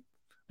again.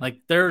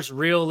 Like, there's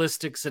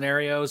realistic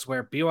scenarios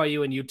where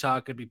BYU and Utah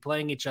could be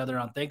playing each other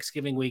on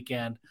Thanksgiving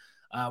weekend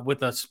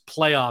with a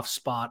playoff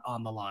spot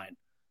on the line.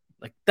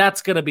 Like,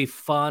 that's going to be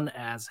fun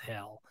as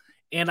hell.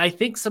 And I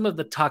think some of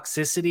the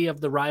toxicity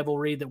of the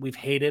rivalry that we've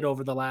hated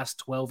over the last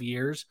 12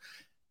 years,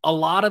 a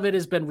lot of it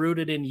has been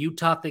rooted in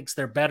Utah thinks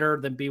they're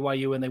better than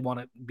BYU and they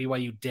want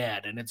BYU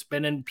dead. And it's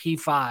been in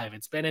P5.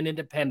 It's been in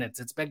Independence.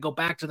 It's been go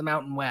back to the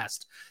Mountain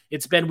West.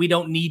 It's been we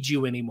don't need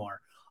you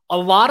anymore. A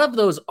lot of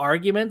those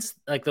arguments,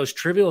 like those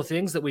trivial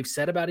things that we've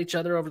said about each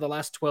other over the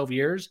last 12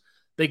 years,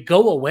 they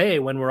go away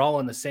when we're all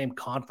in the same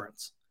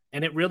conference.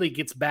 And it really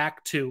gets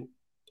back to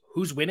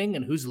who's winning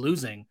and who's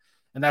losing.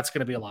 And that's going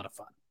to be a lot of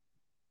fun.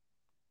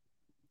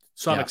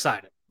 So I'm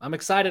excited. I'm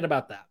excited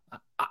about that.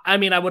 I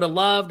mean, I would have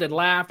loved and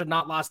laughed and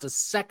not lost a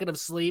second of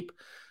sleep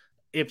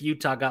if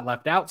Utah got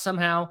left out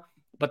somehow,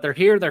 but they're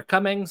here, they're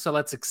coming. So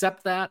let's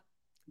accept that.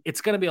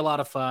 It's going to be a lot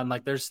of fun.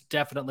 Like, there's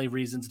definitely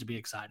reasons to be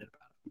excited about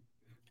it.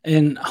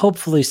 And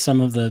hopefully some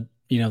of the,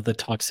 the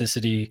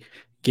toxicity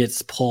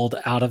gets pulled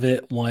out of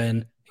it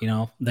when,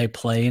 they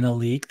play in a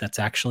league that's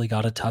actually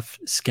got a tough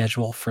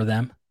schedule for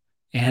them.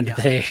 And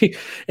they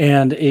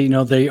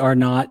are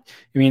not,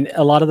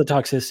 a lot of the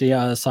toxicity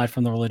aside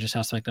from the religious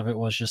aspect of it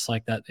was just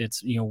like that.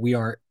 It's, we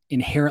are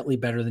inherently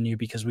better than you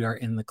because we are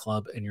in the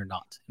club and you're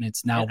not. And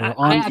it's now we're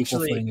on equal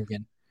footing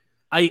again.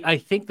 I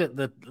think that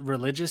the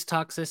religious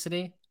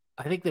toxicity,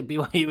 I think that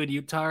BYU and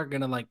Utah are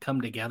going to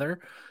come together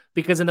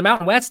because in the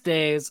Mountain West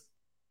days,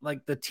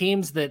 like the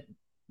teams that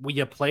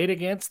we played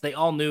against, they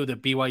all knew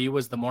that BYU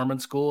was the Mormon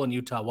school and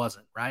Utah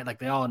wasn't, right? Like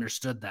they all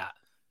understood that.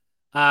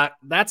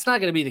 That's not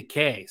going to be the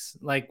case.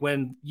 Like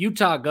when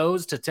Utah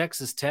goes to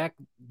Texas Tech,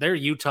 they're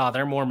Utah,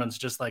 they're Mormons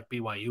just like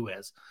BYU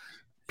is.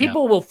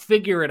 People will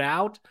figure it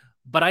out,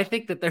 but I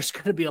think that there's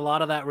going to be a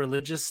lot of that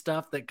religious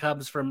stuff that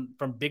comes from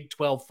Big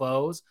 12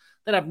 foes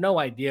that have no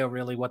idea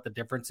really what the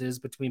difference is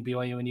between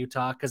BYU and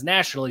Utah because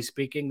nationally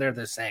speaking, they're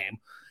the same.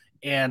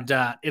 And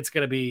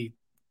it'll be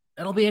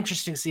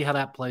interesting to see how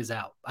that plays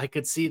out. I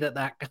could see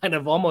that kind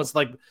of almost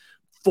like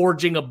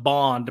forging a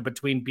bond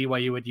between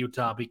BYU and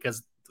Utah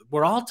because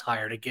we're all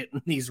tired of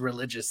getting these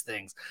religious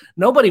things.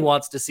 Nobody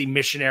wants to see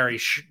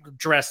missionaries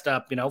dressed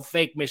up,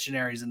 fake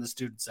missionaries in the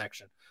student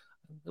section.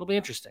 It'll be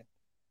interesting.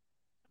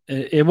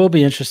 It will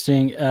be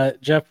interesting.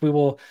 Jeff, we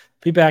will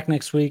be back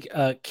next week.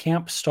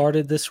 Camp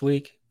started this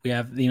week. We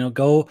have,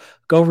 go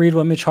read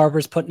what Mitch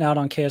Harper's putting out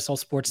on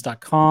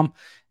KSLSports.com.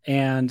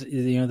 And,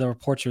 the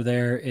reports are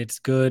there. It's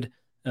good.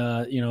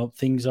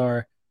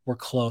 We're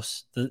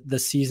close. The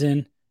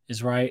season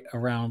is right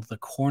around the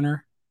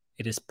corner.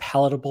 It is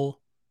palatable.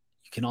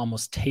 You can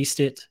almost taste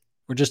it.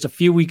 We're just a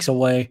few weeks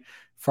away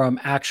from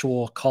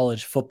actual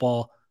college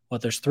football.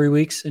 There's 3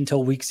 weeks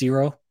until week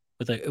 0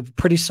 with a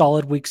pretty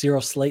solid week 0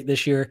 slate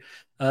this year.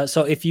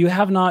 So if you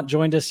have not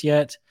joined us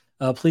yet,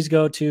 please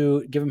go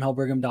to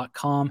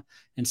givehamhellbrigham.com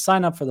and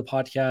sign up for the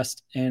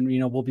podcast. And,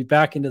 we'll be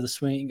back into the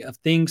swing of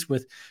things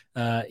with,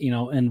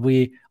 and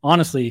we've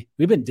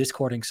been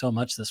discording so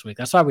much this week.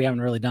 That's why we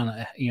haven't really done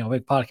a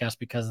big podcast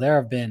because there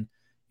have been,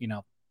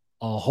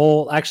 a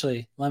whole,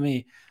 actually,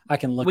 I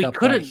can look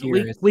up right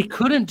here. We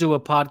couldn't do a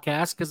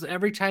podcast because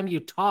every time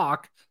you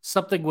talk,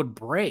 something would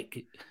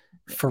break.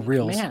 For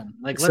real. Man,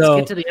 let's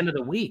get to the end of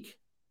the week.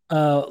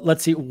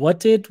 Let's see. When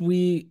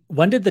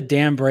did the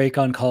dam break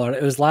on Colorado?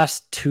 It was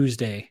last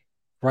Tuesday,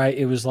 right?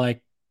 It was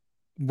like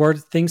where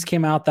things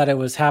came out that it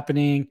was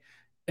happening.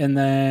 And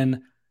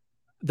then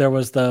there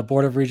was the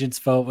Board of Regents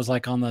vote was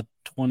like on the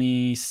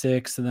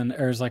 26th and then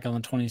it was like on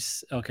the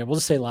 20th. Okay. We'll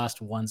just say last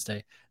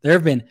Wednesday. There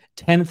have been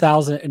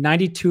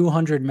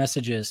 9,200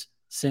 messages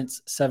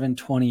since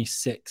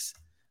 7/26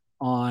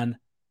 on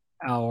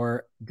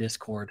our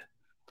Discord.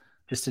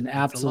 Just an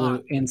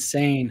absolute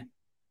insane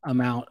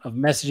amount of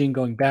messaging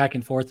going back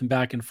and forth and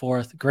back and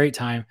forth. Great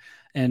time.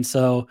 And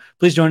so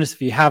please join us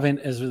if you haven't.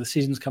 As the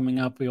season's coming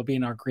up, we'll be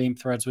in our Green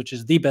Threads, which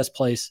is the best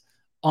place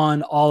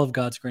on all of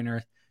God's green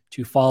earth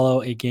to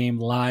follow a game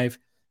live.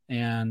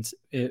 And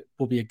it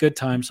will be a good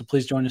time. So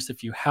please join us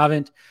if you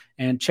haven't.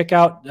 And check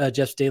out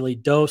Jeff's Daily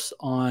Dose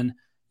on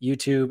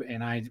YouTube,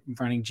 and I'm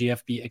running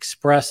GFB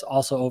Express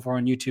also over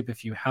on YouTube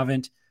if you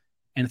haven't.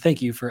 And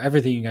thank you for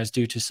everything you guys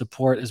do to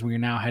support as we are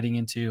now heading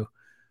into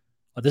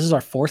this is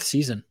our 4th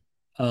season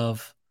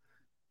of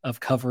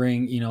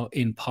covering,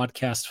 in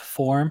podcast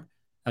form.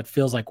 That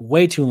feels like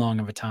way too long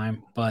of a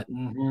time, but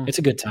it's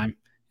a good time.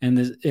 And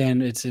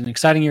it's an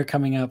exciting year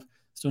coming up.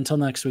 So until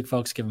next week,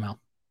 folks, give them hell.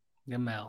 Give them hell.